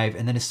drive.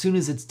 And then as soon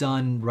as it's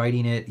done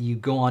writing it, you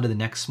go on to the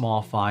next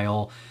small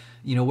file.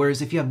 You know,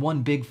 whereas if you have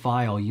one big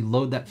file, you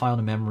load that file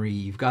to memory,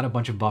 you've got a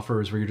bunch of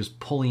buffers where you're just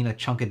pulling a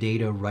chunk of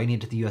data, writing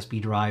it to the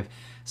USB drive.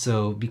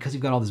 So because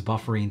you've got all this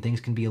buffering, things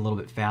can be a little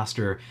bit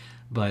faster.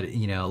 But,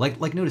 you know,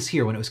 like notice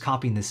here when it was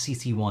copying the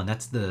CC1,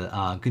 that's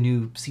the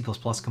GNU C++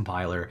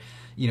 compiler,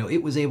 you know,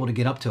 it was able to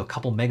get up to a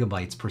couple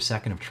megabytes per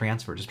second of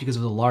transfer just because it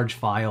was a large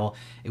file.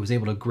 It was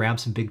able to grab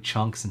some big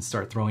chunks and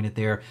start throwing it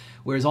there.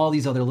 Whereas all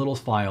these other little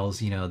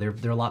files, you know,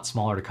 they're a lot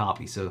smaller to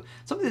copy. So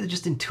something that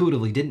just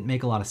intuitively didn't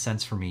make a lot of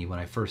sense for me when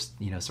I first,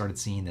 you know, started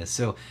seeing this.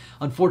 So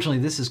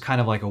unfortunately, this is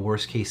kind of like a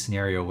worst case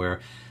scenario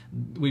where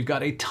we've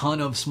got a ton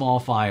of small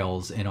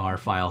files in our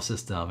file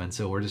system. And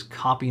so we're just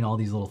copying all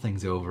these little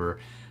things over.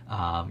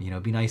 You know,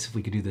 it'd be nice if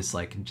we could do this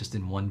like just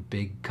in one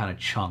big kind of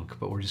chunk,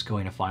 but we're just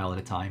going a file at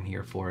a time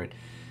here for it.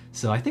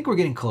 So I think we're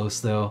getting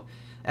close though.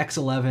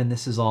 X11,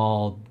 this is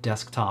all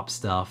desktop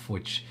stuff,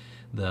 which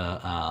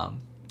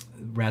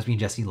Raspbian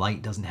Jessie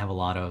Lite doesn't have a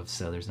lot of,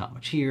 so there's not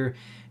much here.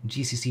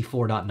 GCC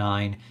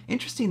 4.9.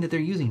 Interesting that they're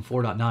using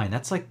 4.9.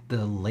 That's like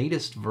the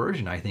latest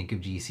version, I think, of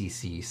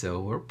GCC. So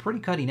we're pretty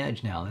cutting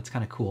edge now. That's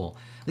kind of cool.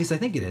 At least I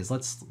think it is.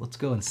 Let's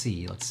go and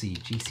see. Let's see.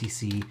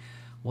 GCC.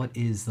 What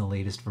is the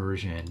latest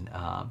version?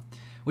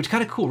 Which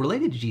kind of cool.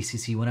 Related to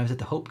GCC, when I was at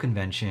the Hope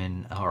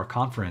Convention or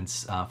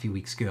conference a few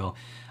weeks ago,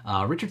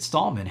 Richard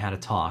Stallman had a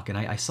talk, and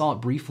I saw it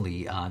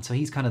briefly. So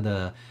he's kind of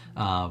the,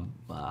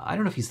 I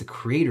don't know if he's the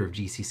creator of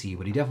GCC,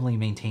 but he definitely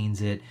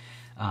maintains it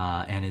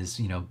and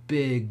is,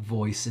 big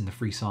voice in the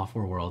free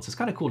software world. So it's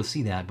kind of cool to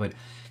see that. But,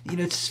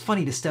 it's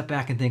funny to step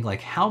back and think,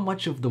 like, how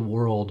much of the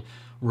world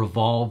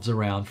revolves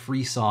around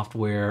free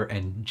software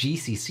and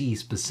GCC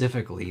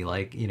specifically.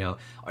 Like,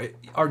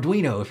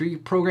 Arduino, if you're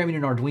programming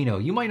in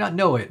Arduino, you might not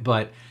know it,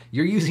 but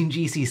you're using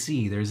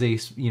GCC. There's a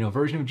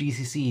version of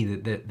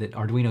GCC that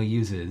Arduino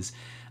uses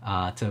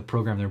to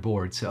program their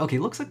board. So, okay,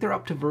 looks like they're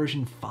up to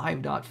version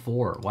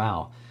 5.4.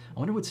 Wow. I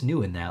wonder what's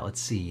new in that.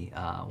 Let's see.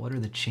 What are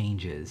the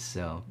changes?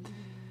 So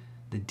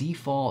the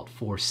default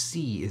for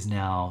C is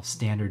now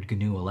standard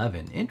GNU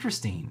 11.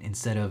 Interesting,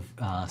 instead of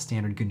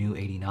standard GNU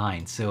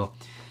 89. So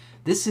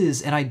this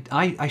is, and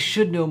I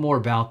should know more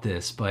about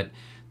this, but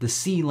the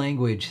C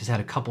language has had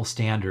a couple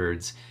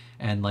standards,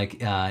 and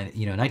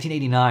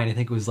 1989, I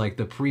think, was like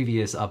the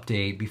previous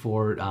update.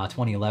 Before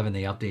 2011,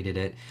 they updated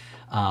it.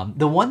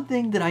 The one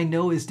thing that I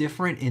know is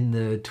different in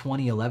the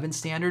 2011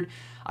 standard,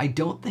 I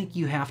don't think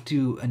you have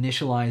to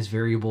initialize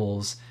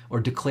variables or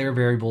declare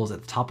variables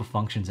at the top of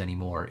functions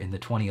anymore in the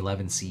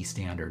 2011 C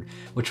standard,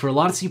 which for a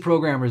lot of C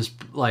programmers,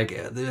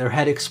 like, their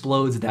head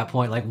explodes at that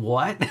point. Like,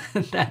 what?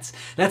 that's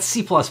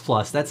C++,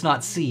 that's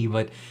not C,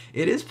 but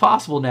it is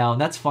possible now, and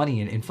that's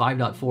funny in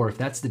 5.4. If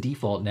that's the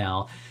default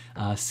now,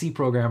 C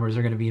programmers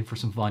are going to be in for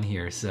some fun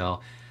here. So,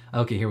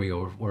 okay, here we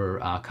go. We're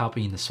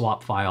copying the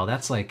swap file.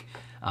 That's like,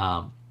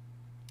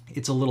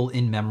 it's a little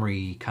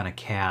in-memory kind of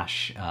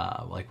cache,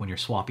 like when you're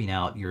swapping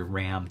out your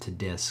RAM to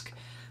disk.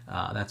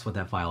 That's what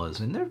that file is.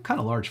 And they're kind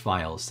of large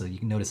files, so you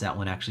can notice that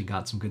one actually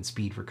got some good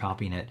speed for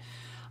copying it.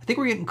 I think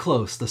we're getting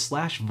close. The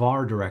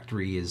 /var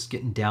directory is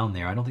getting down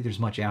there. I don't think there's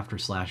much after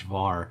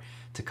 /var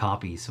to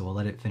copy, so we'll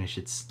let it finish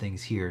its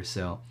things here.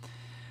 So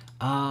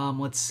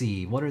let's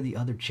see. What are the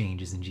other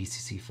changes in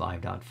GCC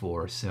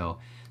 5.4? So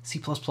C++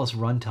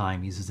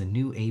 runtime uses a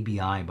new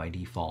ABI by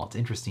default.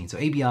 Interesting. So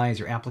ABI is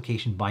your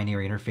application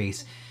binary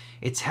interface.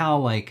 It's how,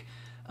 like,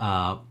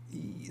 a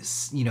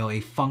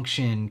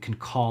function can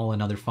call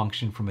another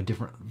function from a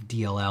different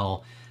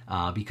DLL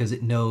because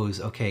it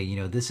knows,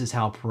 okay, this is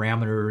how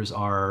parameters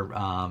are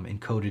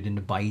encoded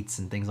into bytes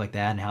and things like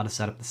that, and how to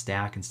set up the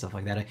stack and stuff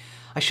like that.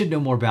 I should know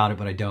more about it,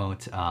 but I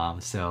don't.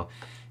 So,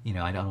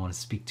 I don't want to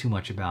speak too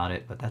much about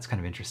it, but that's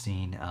kind of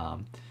interesting.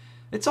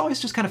 It's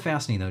always just kind of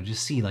fascinating, though,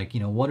 just see, like,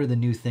 what are the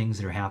new things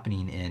that are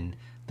happening in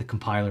the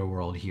compiler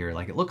world here.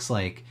 Like, it looks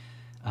like,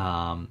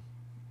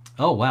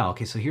 oh, wow,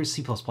 okay, so here's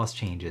C++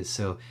 changes.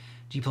 So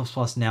G++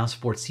 now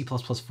supports C++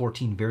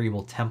 14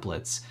 variable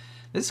templates.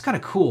 This is kind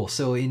of cool.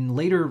 So in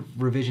later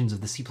revisions of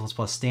the C++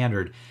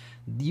 standard,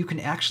 you can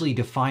actually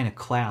define a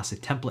class, a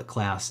template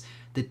class,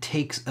 that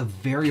takes a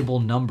variable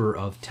number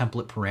of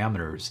template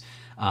parameters.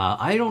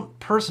 I don't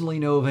personally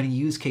know of any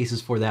use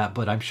cases for that,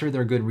 but I'm sure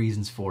there are good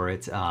reasons for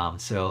it.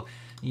 So,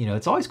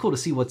 it's always cool to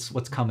see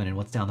what's coming and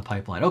what's down the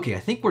pipeline. Okay, I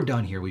think we're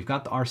done here. We've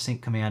got the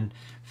rsync command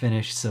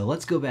finished, so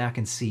let's go back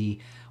and see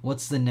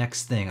what's the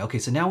next thing. Okay,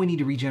 so now we need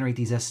to regenerate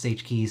these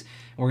SSH keys.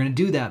 We're going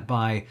to do that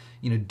by,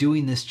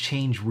 doing this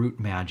change root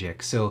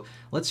magic. So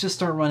let's just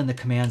start running the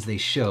commands they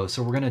show.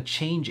 So we're going to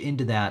change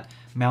into that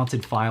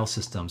mounted file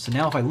system. So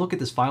now if I look at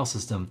this file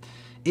system,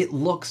 it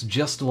looks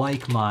just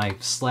like my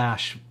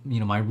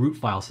my root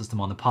file system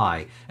on the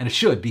Pi, and it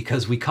should,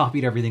 because we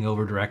copied everything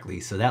over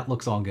directly. So that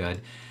looks all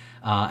good.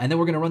 And then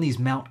we're going to run these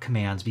mount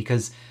commands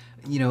because,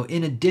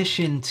 in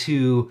addition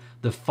to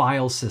the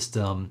file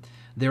system,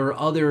 there are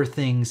other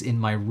things in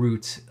my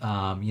root,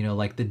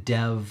 like the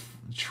dev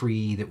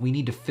tree that we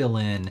need to fill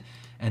in.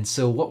 And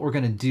so what we're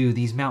going to do,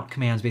 these mount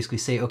commands basically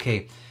say,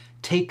 okay,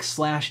 take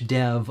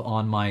 /dev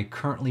on my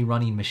currently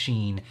running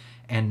machine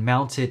and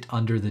mount it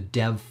under the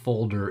dev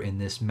folder in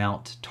this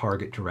mount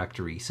target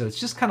directory. So it's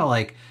just kind of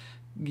like,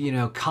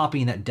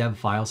 copying that dev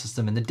file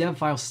system. And the dev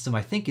file system,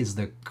 I think, is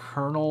the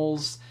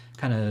kernel's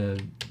kind of,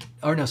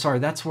 or no, sorry,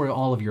 that's where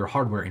all of your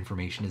hardware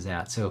information is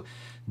at. So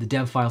the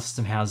dev file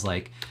system has,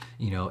 like,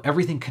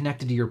 everything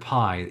connected to your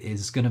Pi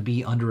is going to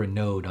be under a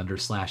node under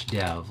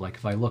 /dev. Like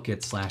if I look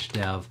at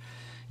 /dev,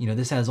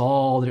 this has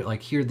all the,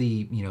 like, here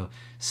the,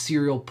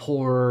 serial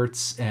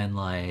ports and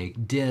like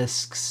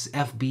disks,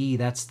 FB,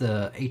 that's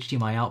the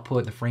HDMI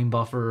output, the frame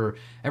buffer,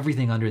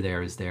 everything under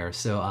there is there.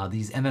 So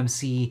these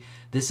MMC,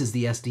 this is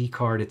the SD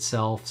card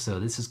itself. So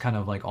this is kind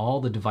of like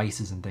all the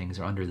devices and things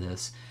are under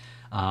this.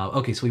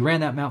 Okay, so we ran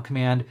that mount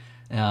command.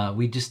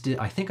 We just did,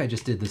 I think I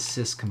just did the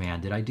sys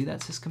command. Did I do that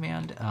sys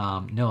command?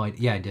 No,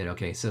 yeah, I did.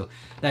 Okay, so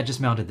that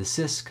just mounted the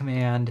sys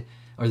command,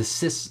 or the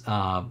sys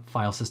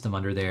file system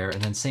under there,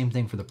 and then same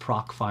thing for the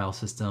proc file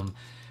system,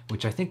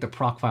 which I think the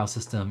proc file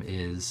system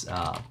is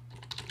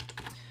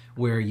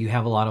where you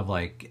have a lot of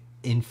like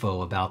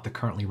info about the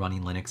currently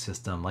running Linux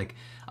system. Like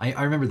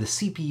I remember the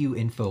CPU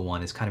info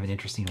one is kind of an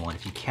interesting one.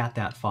 If you cat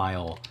that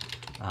file,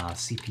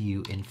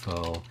 CPU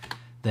info,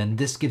 then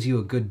this gives you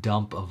a good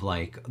dump of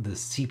like the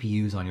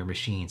CPUs on your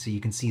machine. So you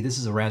can see this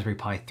is a Raspberry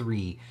Pi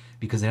 3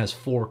 because it has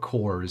 4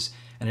 cores,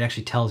 and it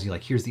actually tells you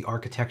like, here's the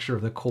architecture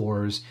of the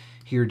cores,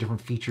 here are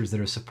different features that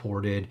are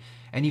supported.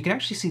 And you can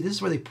actually see this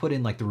is where they put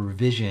in like the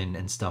revision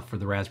and stuff for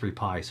the Raspberry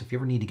Pi. So if you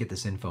ever need to get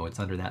this info, it's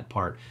under that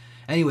part.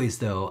 Anyways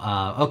though,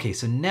 okay,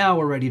 so now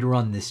we're ready to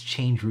run this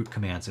change root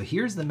command. So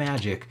here's the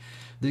magic.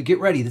 Get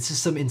ready, this is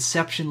some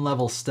Inception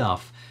level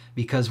stuff,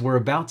 because we're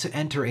about to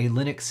enter a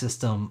Linux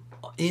system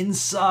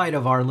inside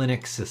of our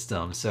Linux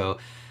system. So,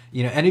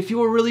 you know, and if you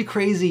were really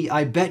crazy,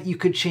 I bet you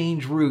could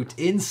change root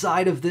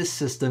inside of this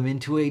system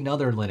into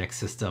another Linux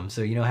system.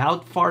 So, you know, how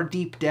far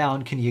deep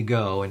down can you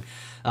go? And,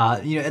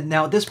 you know,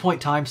 now at this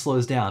point, time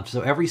slows down.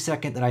 So every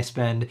second that I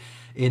spend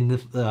in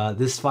the,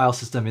 this file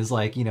system is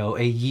like, you know,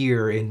 a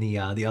year in the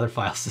other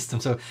file system.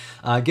 So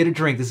get a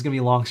drink. This is going to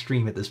be a long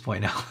stream at this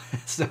point now.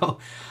 So,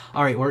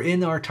 all right, we're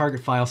in our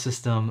target file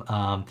system.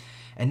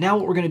 And now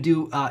what we're going to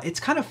do, it's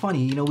kind of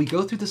funny, you know, we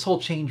go through this whole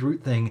change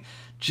root thing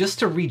just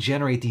to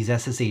regenerate these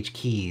SSH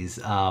keys,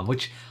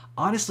 which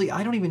honestly,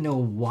 I don't even know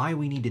why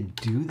we need to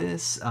do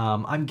this.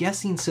 I'm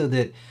guessing so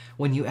that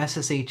when you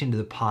SSH into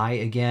the Pi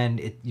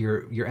again,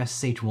 your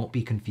SSH won't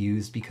be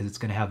confused because it's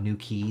going to have new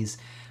keys.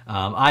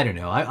 I don't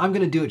know. I'm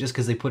going to do it just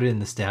because they put it in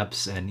the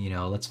steps, and, you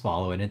know, let's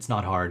follow it. It's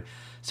not hard.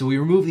 So we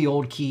remove the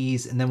old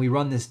keys, and then we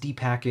run this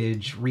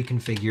dpackage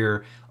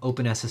reconfigure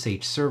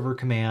OpenSSH server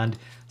command.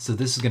 So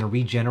this is going to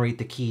regenerate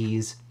the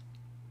keys.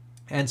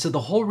 And so the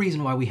whole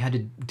reason why we had to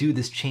do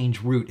this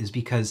change root is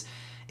because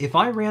if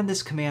I ran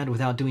this command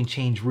without doing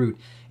change root,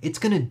 it's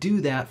going to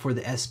do that for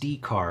the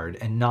SD card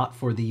and not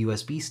for the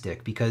USB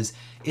stick, because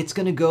it's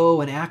going to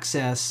go and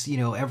access, you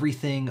know,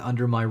 everything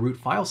under my root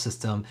file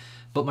system.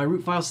 But my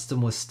root file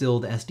system was still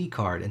the SD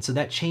card. And so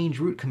that change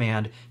root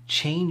command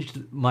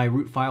changed my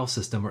root file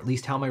system, or at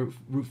least how my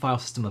root file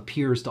system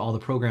appears to all the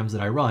programs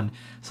that I run,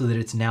 so that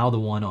it's now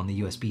the one on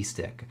the USB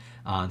stick.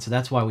 And so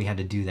that's why we had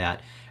to do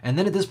that. And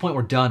then at this point,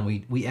 we're done.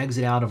 We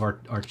exit out of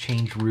our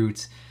change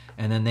roots,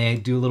 and then they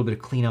do a little bit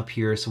of cleanup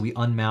here. So we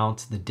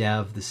unmount the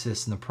dev, the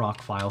sys, and the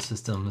proc file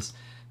systems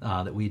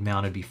that we'd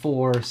mounted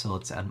before. So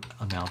let's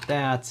unmount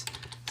that,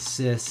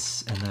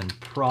 sys, and then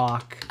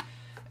proc.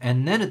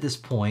 And then at this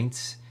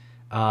point,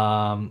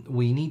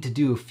 we need to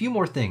do a few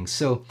more things.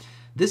 So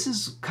this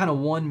is kind of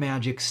one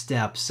magic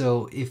step.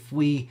 So if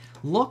we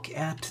look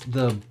at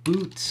the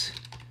boot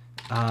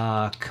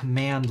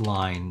command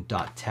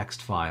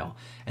line.txt file,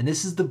 and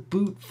this is the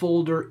boot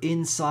folder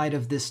inside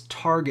of this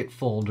target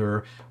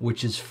folder,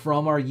 which is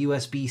from our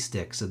USB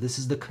stick. So this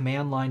is the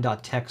command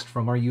line.txt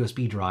from our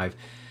USB drive.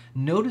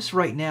 Notice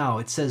right now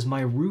it says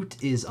my root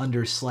is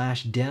under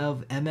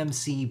 /dev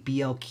mmc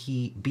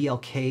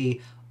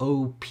blk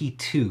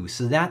op2.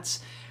 So that's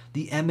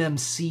the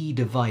MMC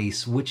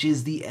device, which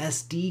is the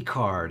SD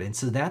card. And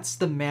so that's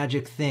the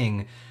magic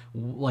thing,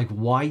 like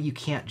why you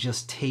can't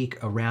just take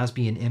a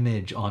Raspbian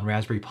image on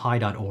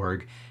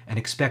raspberrypi.org and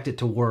expect it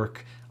to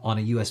work on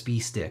a USB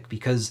stick,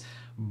 because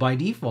by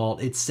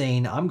default it's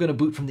saying I'm going to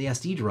boot from the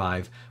SD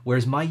drive,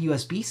 whereas my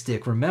USB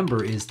stick,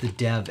 remember, is the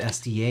dev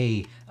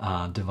SDA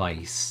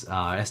device,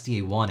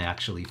 SDA1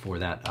 actually, for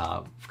that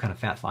kind of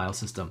fat file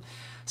system.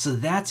 So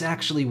that's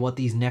actually what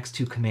these next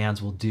two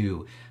commands will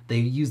do. They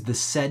use the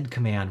sed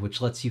command,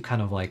 which lets you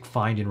kind of like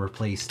find and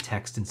replace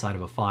text inside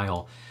of a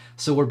file.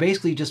 So we're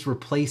basically just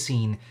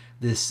replacing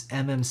this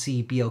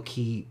MMC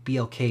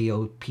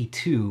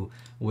blkop2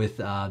 with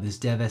this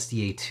dev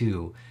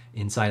SDA2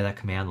 inside of that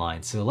command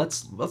line. So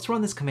let's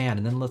run this command,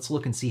 and then let's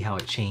look and see how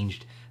it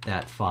changed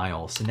that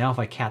file. So now if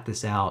I cat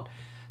this out,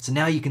 so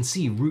now you can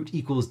see root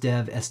equals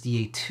dev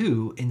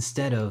SDA2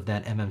 instead of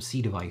that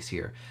MMC device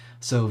here.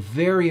 So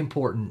very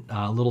important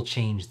little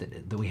change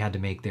that we had to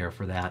make there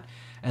for that.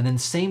 And then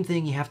same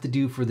thing you have to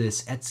do for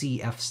this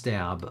etc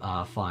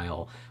fstab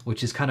file,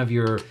 which is kind of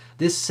your,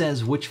 this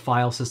says which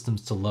file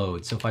systems to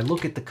load. So if I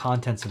look at the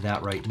contents of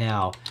that right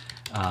now,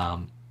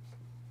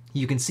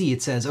 you can see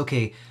it says,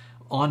 okay,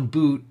 on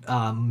boot,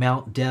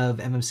 mount dev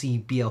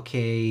mmc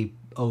blk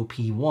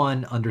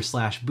op1 under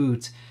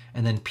 /boot,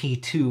 and then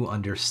p2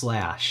 under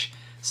 /.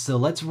 So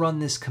let's run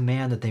this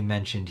command that they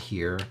mentioned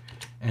here,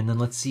 and then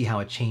let's see how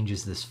it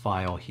changes this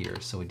file here.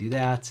 So we do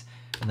that,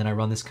 and then I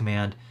run this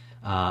command,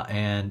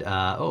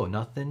 oh,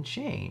 nothing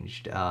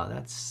changed.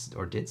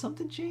 Or did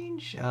something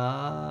change?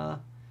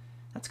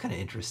 That's kind of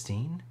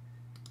interesting.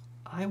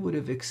 I would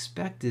have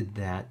expected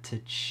that to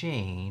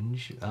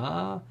change.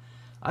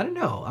 I don't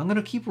know. I'm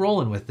gonna keep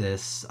rolling with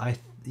this.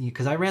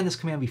 Because I ran this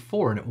command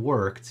before and it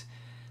worked,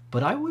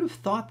 but I would have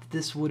thought that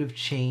this would have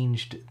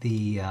changed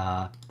the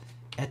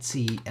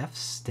etc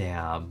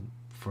fstab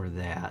for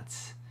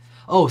that.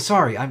 Oh,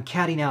 sorry, I'm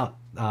catting out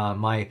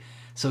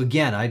so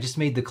again, I just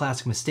made the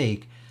classic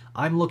mistake.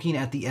 I'm looking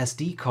at the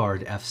SD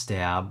card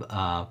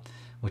fstab,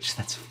 which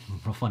that's a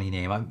real funny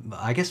name.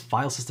 I guess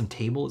file system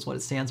table is what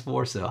it stands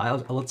for, so I'm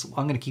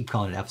going to keep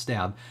calling it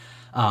fstab.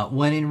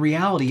 when in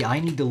reality, I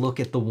need to look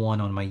at the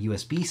one on my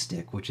USB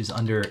stick, which is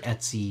under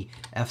Etsy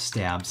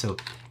FSTAB. So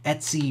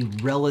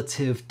Etsy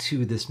relative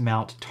to this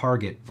mount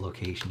target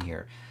location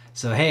here.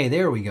 So hey,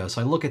 there we go.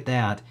 So I look at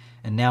that,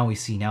 and now we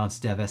see now it's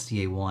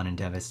DevSDA1 and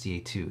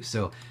DevSDA2.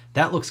 So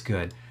that looks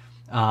good.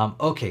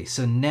 Okay,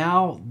 so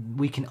now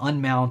we can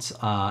unmount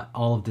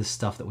all of this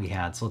stuff that we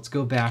had. So let's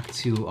go back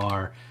to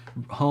our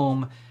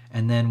home,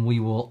 and then we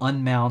will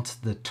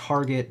unmount the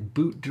target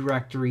boot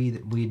directory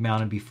that we'd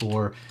mounted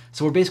before.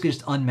 So we're basically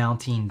just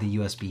unmounting the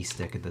USB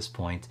stick at this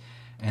point.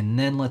 And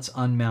then let's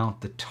unmount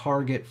the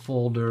target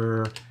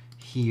folder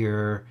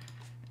here.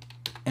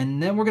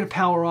 And then we're going to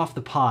power off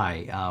the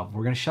Pi.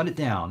 We're going to shut it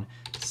down.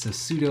 So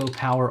sudo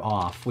power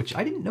off, which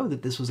I didn't know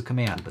that this was a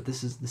command, but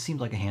this seems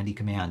like a handy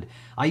command.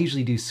 I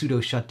usually do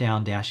sudo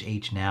shutdown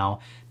 -h now.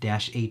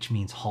 -h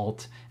means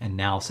halt, and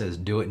now says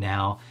do it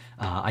now.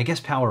 I guess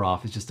power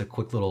off is just a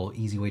quick little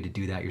easy way to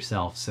do that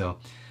yourself. So,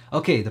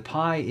 okay, the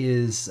Pi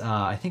is,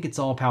 I think it's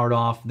all powered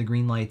off. The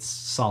green light's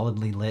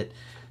solidly lit.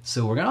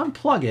 So we're gonna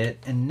unplug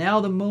it, and now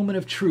the moment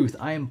of truth.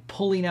 I am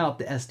pulling out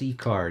the SD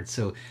card.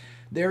 So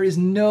there is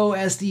no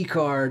SD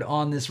card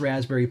on this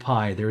Raspberry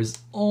Pi. There is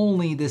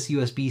only this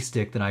USB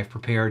stick that I've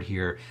prepared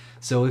here.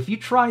 So if you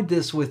tried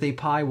this with a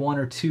Pi 1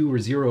 or 2 or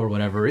 0 or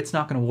whatever, it's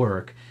not gonna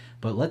work.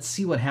 But let's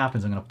see what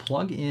happens. I'm gonna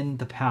plug in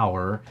the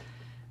power,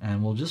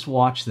 and we'll just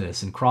watch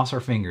this and cross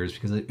our fingers,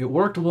 because it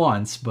worked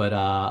once, but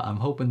I'm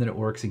hoping that it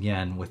works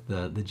again with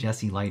the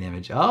Jessie light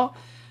image. Oh,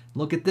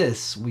 look at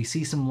this. We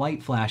see some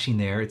light flashing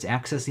there. It's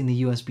accessing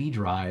the USB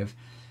drive.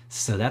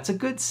 So that's a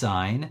good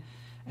sign.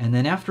 And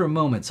then after a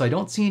moment, so I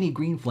don't see any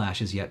green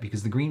flashes yet,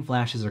 because the green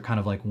flashes are kind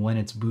of like when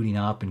it's booting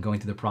up and going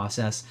through the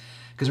process.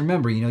 Because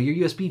remember, you know,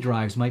 your USB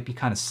drives might be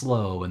kind of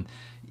slow, and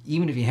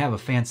even if you have a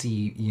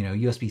fancy, you know,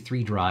 USB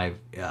 3 drive,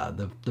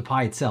 the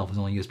Pi itself is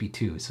only USB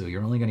 2, so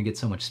you're only going to get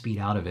so much speed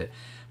out of it.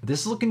 But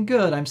this is looking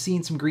good. I'm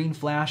seeing some green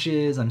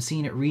flashes. I'm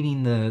seeing it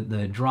reading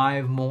the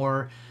drive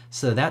more.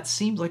 So that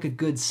seems like a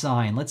good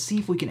sign. Let's see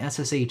if we can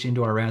SSH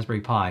into our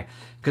Raspberry Pi.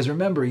 Because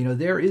remember, you know,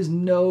 there is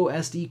no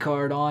SD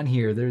card on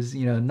here. There's,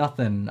 you know,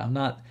 nothing. I'm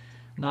not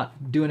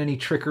doing any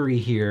trickery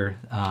here.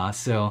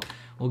 So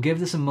we'll give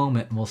this a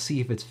moment, and we'll see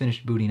if it's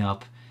finished booting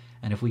up,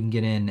 and if we can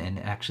get in and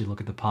actually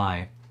look at the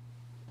Pi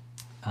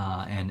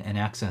and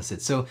access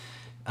it. So,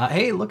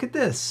 hey, look at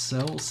this.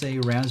 So we'll say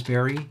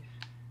Raspberry.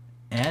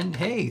 And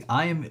hey,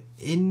 I am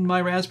in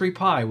my Raspberry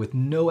Pi with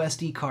no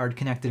SD card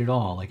connected at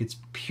all. Like, it's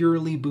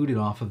purely booted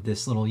off of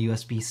this little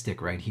USB stick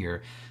right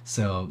here.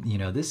 So, you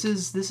know, this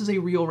is a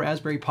real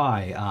Raspberry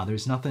Pi.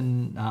 There's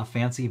nothing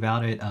fancy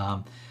about it.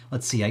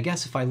 Let's see, I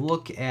guess if I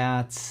look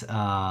at,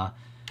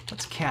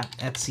 let's cat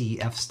Etsy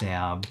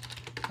FSTAB.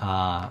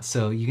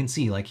 So you can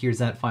see, like, here's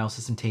that file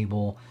system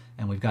table,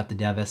 and we've got the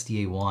dev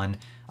SDA1.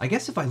 I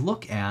guess if I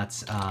look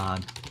at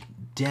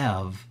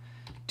dev,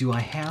 do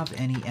I have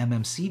any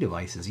MMC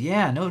devices?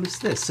 Yeah, notice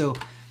this. So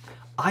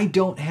I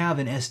don't have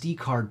an SD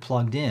card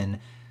plugged in,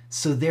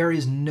 so there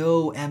is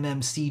no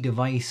MMC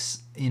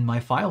device in my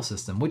file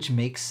system, which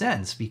makes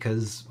sense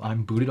because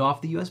I'm booted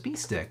off the USB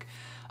stick.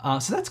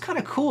 So that's kind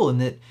of cool in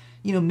that,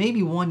 you know,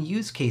 maybe one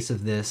use case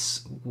of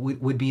this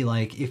would be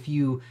like if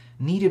you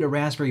needed a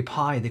Raspberry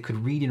Pi that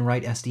could read and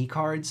write SD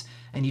cards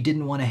and you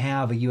didn't want to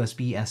have a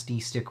USB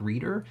SD stick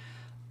reader.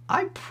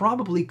 I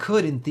probably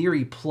could, in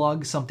theory,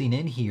 plug something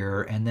in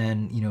here and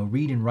then, you know,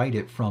 read and write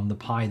it from the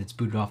Pi that's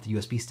booted off the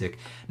USB stick.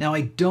 Now,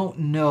 I don't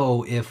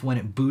know if when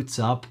it boots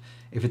up,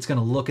 if it's going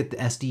to look at the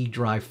SD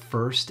drive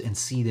first and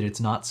see that it's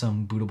not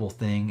some bootable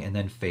thing and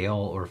then fail,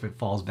 or if it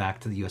falls back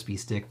to the USB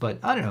stick. But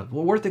I don't know.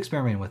 Well, worth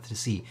experimenting with to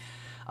see.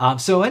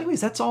 So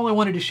anyways, that's all I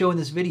wanted to show in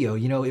this video.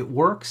 You know, it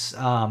works.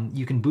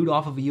 You can boot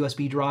off of a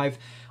USB drive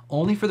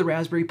only for the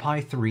Raspberry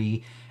Pi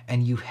 3.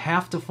 And you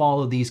have to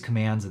follow these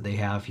commands that they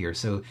have here.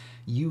 So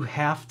you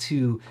have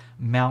to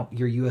mount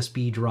your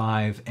USB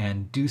drive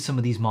and do some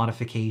of these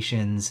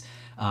modifications.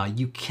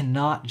 You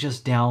cannot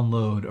just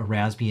download a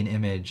Raspbian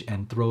image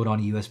and throw it on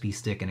a USB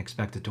stick and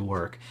expect it to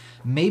work.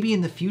 Maybe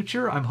in the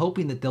future, I'm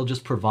hoping that they'll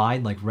just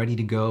provide, like, ready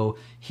to go,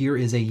 here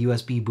is a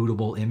USB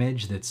bootable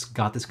image that's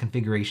got this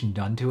configuration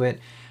done to it.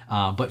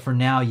 But for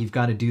now, you've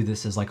got to do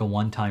this as like a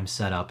one-time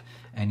setup,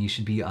 and you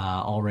should be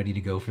all ready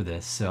to go for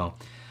this. So.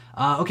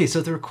 Okay, so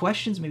if there are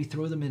questions, maybe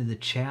throw them into the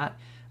chat,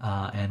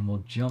 and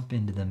we'll jump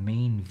into the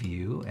main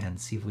view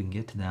and see if we can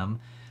get to them.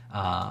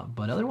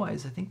 But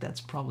otherwise, I think that's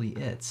probably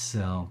it.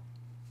 So,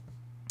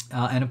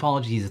 and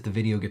apologies if the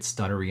video gets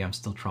stuttery. I'm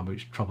still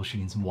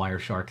troubleshooting some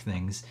Wireshark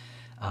things.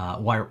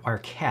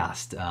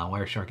 Wirecast.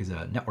 Wireshark is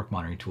a network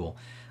monitoring tool.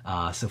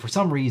 So for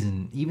some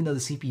reason, even though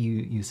the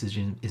CPU usage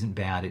isn't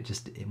bad,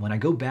 when I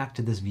go back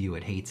to this view,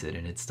 it hates it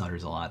and it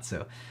stutters a lot. So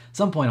at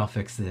some point I'll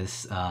fix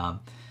this.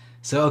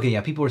 So, okay, yeah,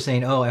 people were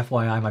saying, oh,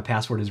 FYI, my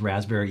password is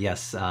Raspberry.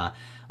 Yes, I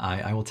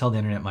will tell the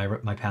internet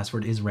my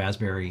password is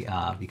Raspberry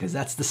because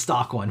that's the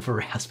stock one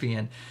for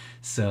Raspbian.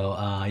 So,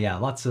 yeah,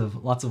 lots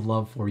of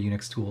love for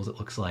Unix tools, it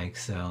looks like.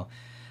 So,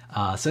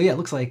 yeah, it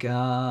looks like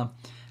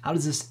how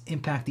does this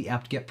impact the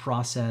apt-get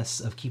process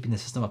of keeping the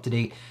system up to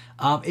date?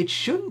 It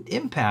shouldn't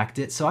impact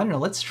it, so I don't know,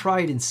 let's try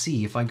it and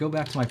see. If I go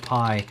back to my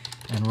Pi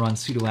and run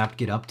sudo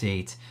apt-get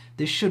update,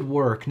 this should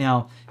work.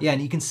 Now, yeah,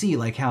 and you can see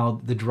like how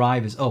the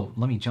drive is, oh,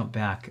 let me jump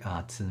back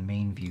to the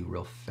main view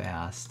real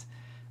fast.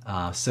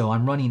 So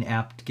I'm running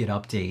apt-get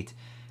update,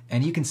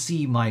 and you can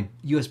see my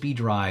USB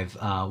drive,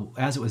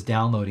 as it was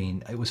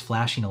downloading, it was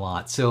flashing a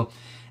lot. So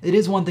it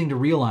is one thing to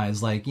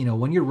realize, like, you know,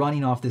 when you're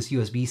running off this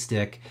USB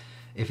stick,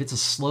 if it's a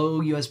slow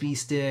USB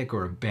stick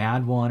or a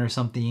bad one or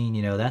something,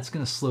 you know, that's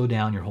going to slow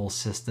down your whole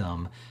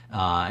system.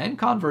 And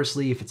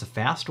conversely, if it's a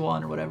fast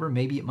one or whatever,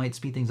 maybe it might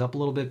speed things up a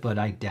little bit, but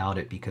I doubt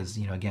it because,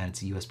 you know, again,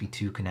 it's a USB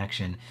 2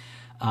 connection.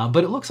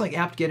 But it looks like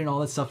apt-get and all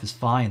that stuff is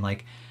fine.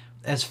 Like,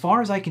 as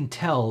far as I can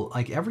tell,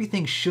 like,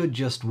 everything should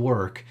just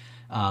work.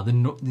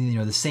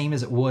 The same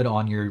as it would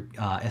on your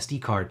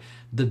SD card.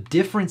 The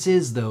difference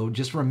is, though,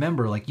 just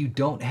remember, like, you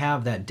don't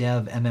have that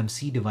dev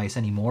MMC device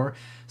anymore.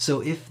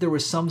 So if there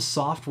was some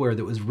software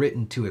that was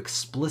written to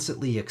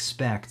explicitly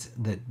expect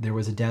that there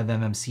was a dev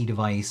MMC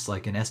device,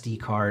 like an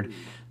SD card,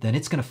 then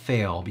it's going to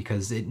fail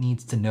because it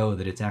needs to know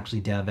that it's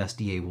actually dev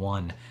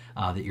SDA1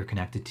 that you're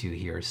connected to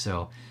here.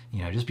 So,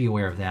 you know, just be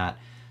aware of that.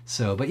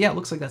 So, but yeah, it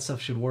looks like that stuff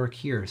should work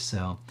here.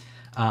 So.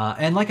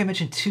 And like I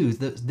mentioned too,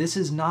 this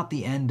is not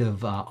the end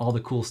of all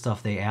the cool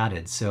stuff they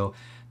added. So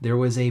there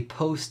was a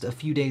post a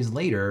few days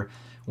later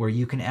where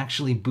you can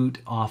actually boot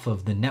off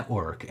of the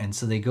network. And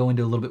so they go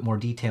into a little bit more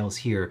details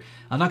here.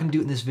 I'm not going to do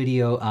it in this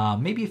video,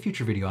 maybe a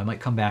future video. I might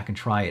come back and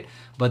try it.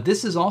 But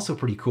this is also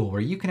pretty cool where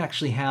you can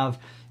actually have,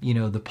 you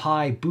know, the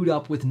Pi boot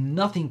up with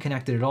nothing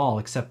connected at all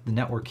except the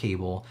network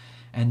cable.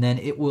 And then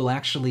it will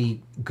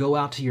actually go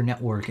out to your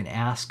network and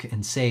ask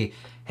and say,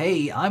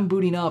 hey, I'm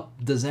booting up.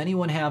 Does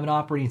anyone have an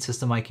operating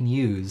system I can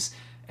use?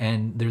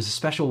 And there's a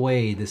special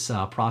way this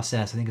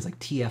process, I think it's like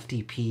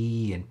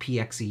TFTP and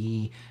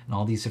PXE and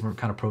all these different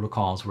kind of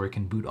protocols where it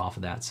can boot off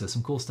of that. So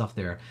some cool stuff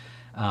there.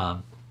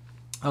 Oh,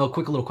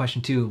 quick little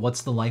question too.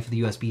 What's the life of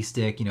the USB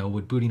stick? You know,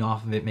 would booting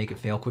off of it make it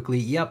fail quickly?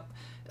 Yep.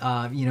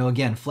 You know,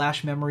 again,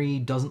 flash memory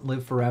doesn't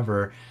live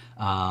forever.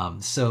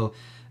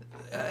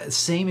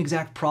 Same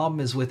exact problem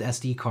as with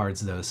SD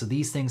cards though. So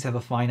these things have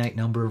a finite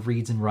number of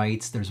reads and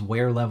writes. There's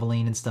wear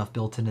leveling and stuff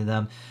built into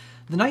them.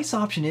 The nice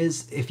option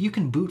is if you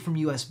can boot from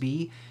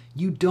USB,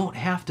 you don't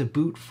have to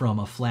boot from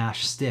a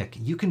flash stick.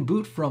 You can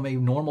boot from a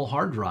normal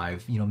hard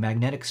drive, you know,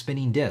 magnetic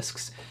spinning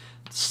disks.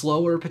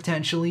 Slower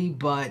potentially,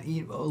 but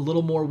a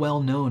little more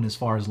well known as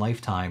far as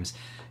lifetimes.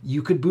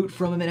 You could boot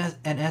from an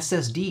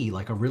SSD,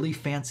 like a really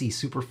fancy,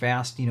 super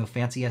fast, you know,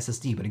 fancy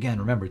SSD. But again,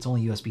 remember, it's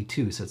only USB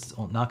 2, so it's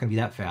not going to be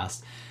that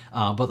fast.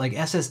 But like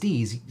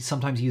SSDs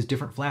sometimes use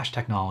different flash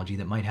technology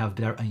that might have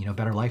better, you know,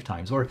 better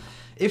lifetimes. Or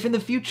if in the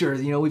future,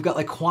 you know, we've got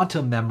like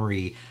quantum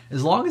memory,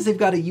 as long as they've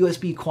got a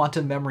USB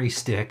quantum memory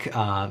stick,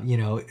 you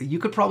know, you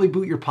could probably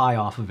boot your Pi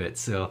off of it.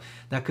 So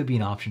that could be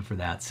an option for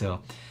that.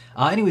 So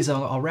anyways,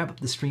 I'll wrap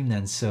up the stream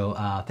then.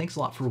 So thanks a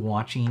lot for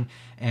watching,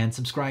 and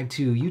subscribe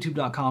to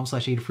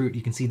youtube.com/Adafruit.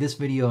 You can see this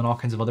video and all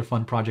kinds of other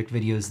fun project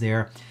videos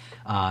there.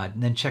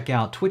 And then check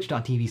out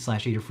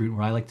twitch.tv/Adafruit,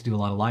 where I like to do a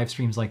lot of live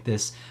streams like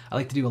this. I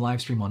like to do a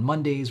live stream on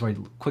Mondays where I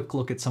quick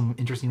look at some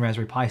interesting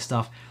Raspberry Pi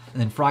stuff. And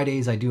then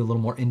Fridays, I do a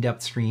little more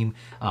in-depth stream.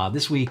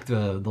 This week,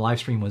 the live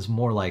stream was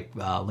more like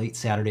late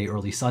Saturday,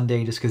 early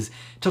Sunday, just because it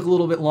took a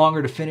little bit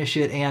longer to finish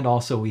it. And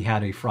also we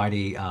had a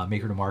Friday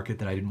Maker to Market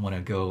that I didn't want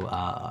to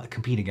go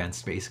compete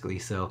against, basically.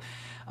 So,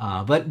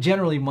 but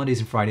generally Mondays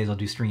and Fridays I'll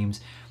do streams.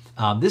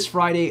 This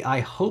Friday, I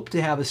hope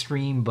to have a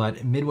stream,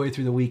 but midway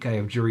through the week, I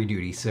have jury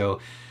duty. So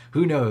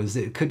who knows?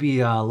 It could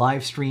be a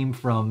live stream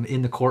from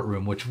in the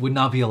courtroom, which would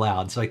not be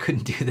allowed, so I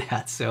couldn't do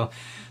that. So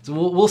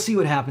we'll see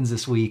what happens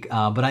this week.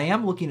 But I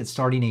am looking at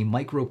starting a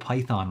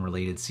MicroPython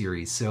related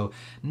series. So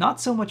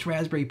not so much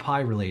Raspberry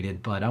Pi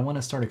related, but I want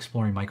to start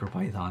exploring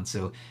MicroPython.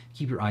 So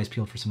keep your eyes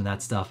peeled for some of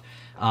that stuff.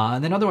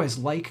 And then otherwise,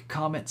 like,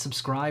 comment,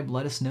 subscribe.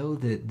 Let us know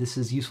that this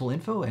is useful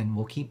info, and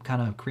we'll keep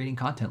kind of creating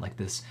content like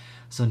this.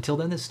 So until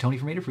then, this is Tony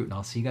from Adafruit, and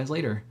I'll see you guys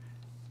later.